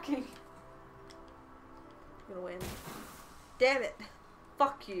attacking. I'm gonna win. Damn it.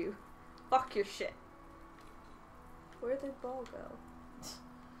 Fuck you. Fuck your shit. Where'd the ball go?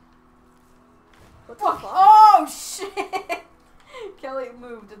 What the fuck? Oh, shit! Kelly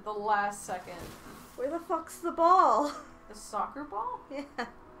moved at the last second. Where the fuck's the ball? The soccer ball? Yeah.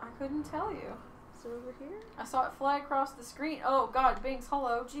 I couldn't tell you. Is it over here? I saw it fly across the screen. Oh, God, Binks,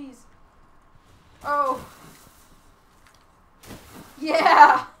 hello, jeez. Oh.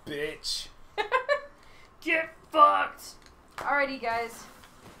 Yeah! Bitch. Get fucked! Alrighty, guys.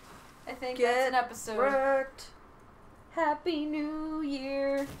 I think that's an episode. Wrecked. Happy New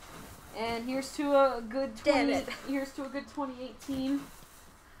Year! And here's to a good Here's to a good 2018.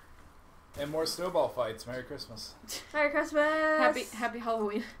 And more snowball fights. Merry Christmas. Merry Christmas! Happy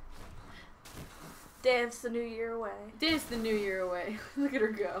Halloween. Dance the new year away. Dance the new year away. Look at her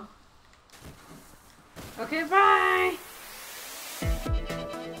go. Okay, bye!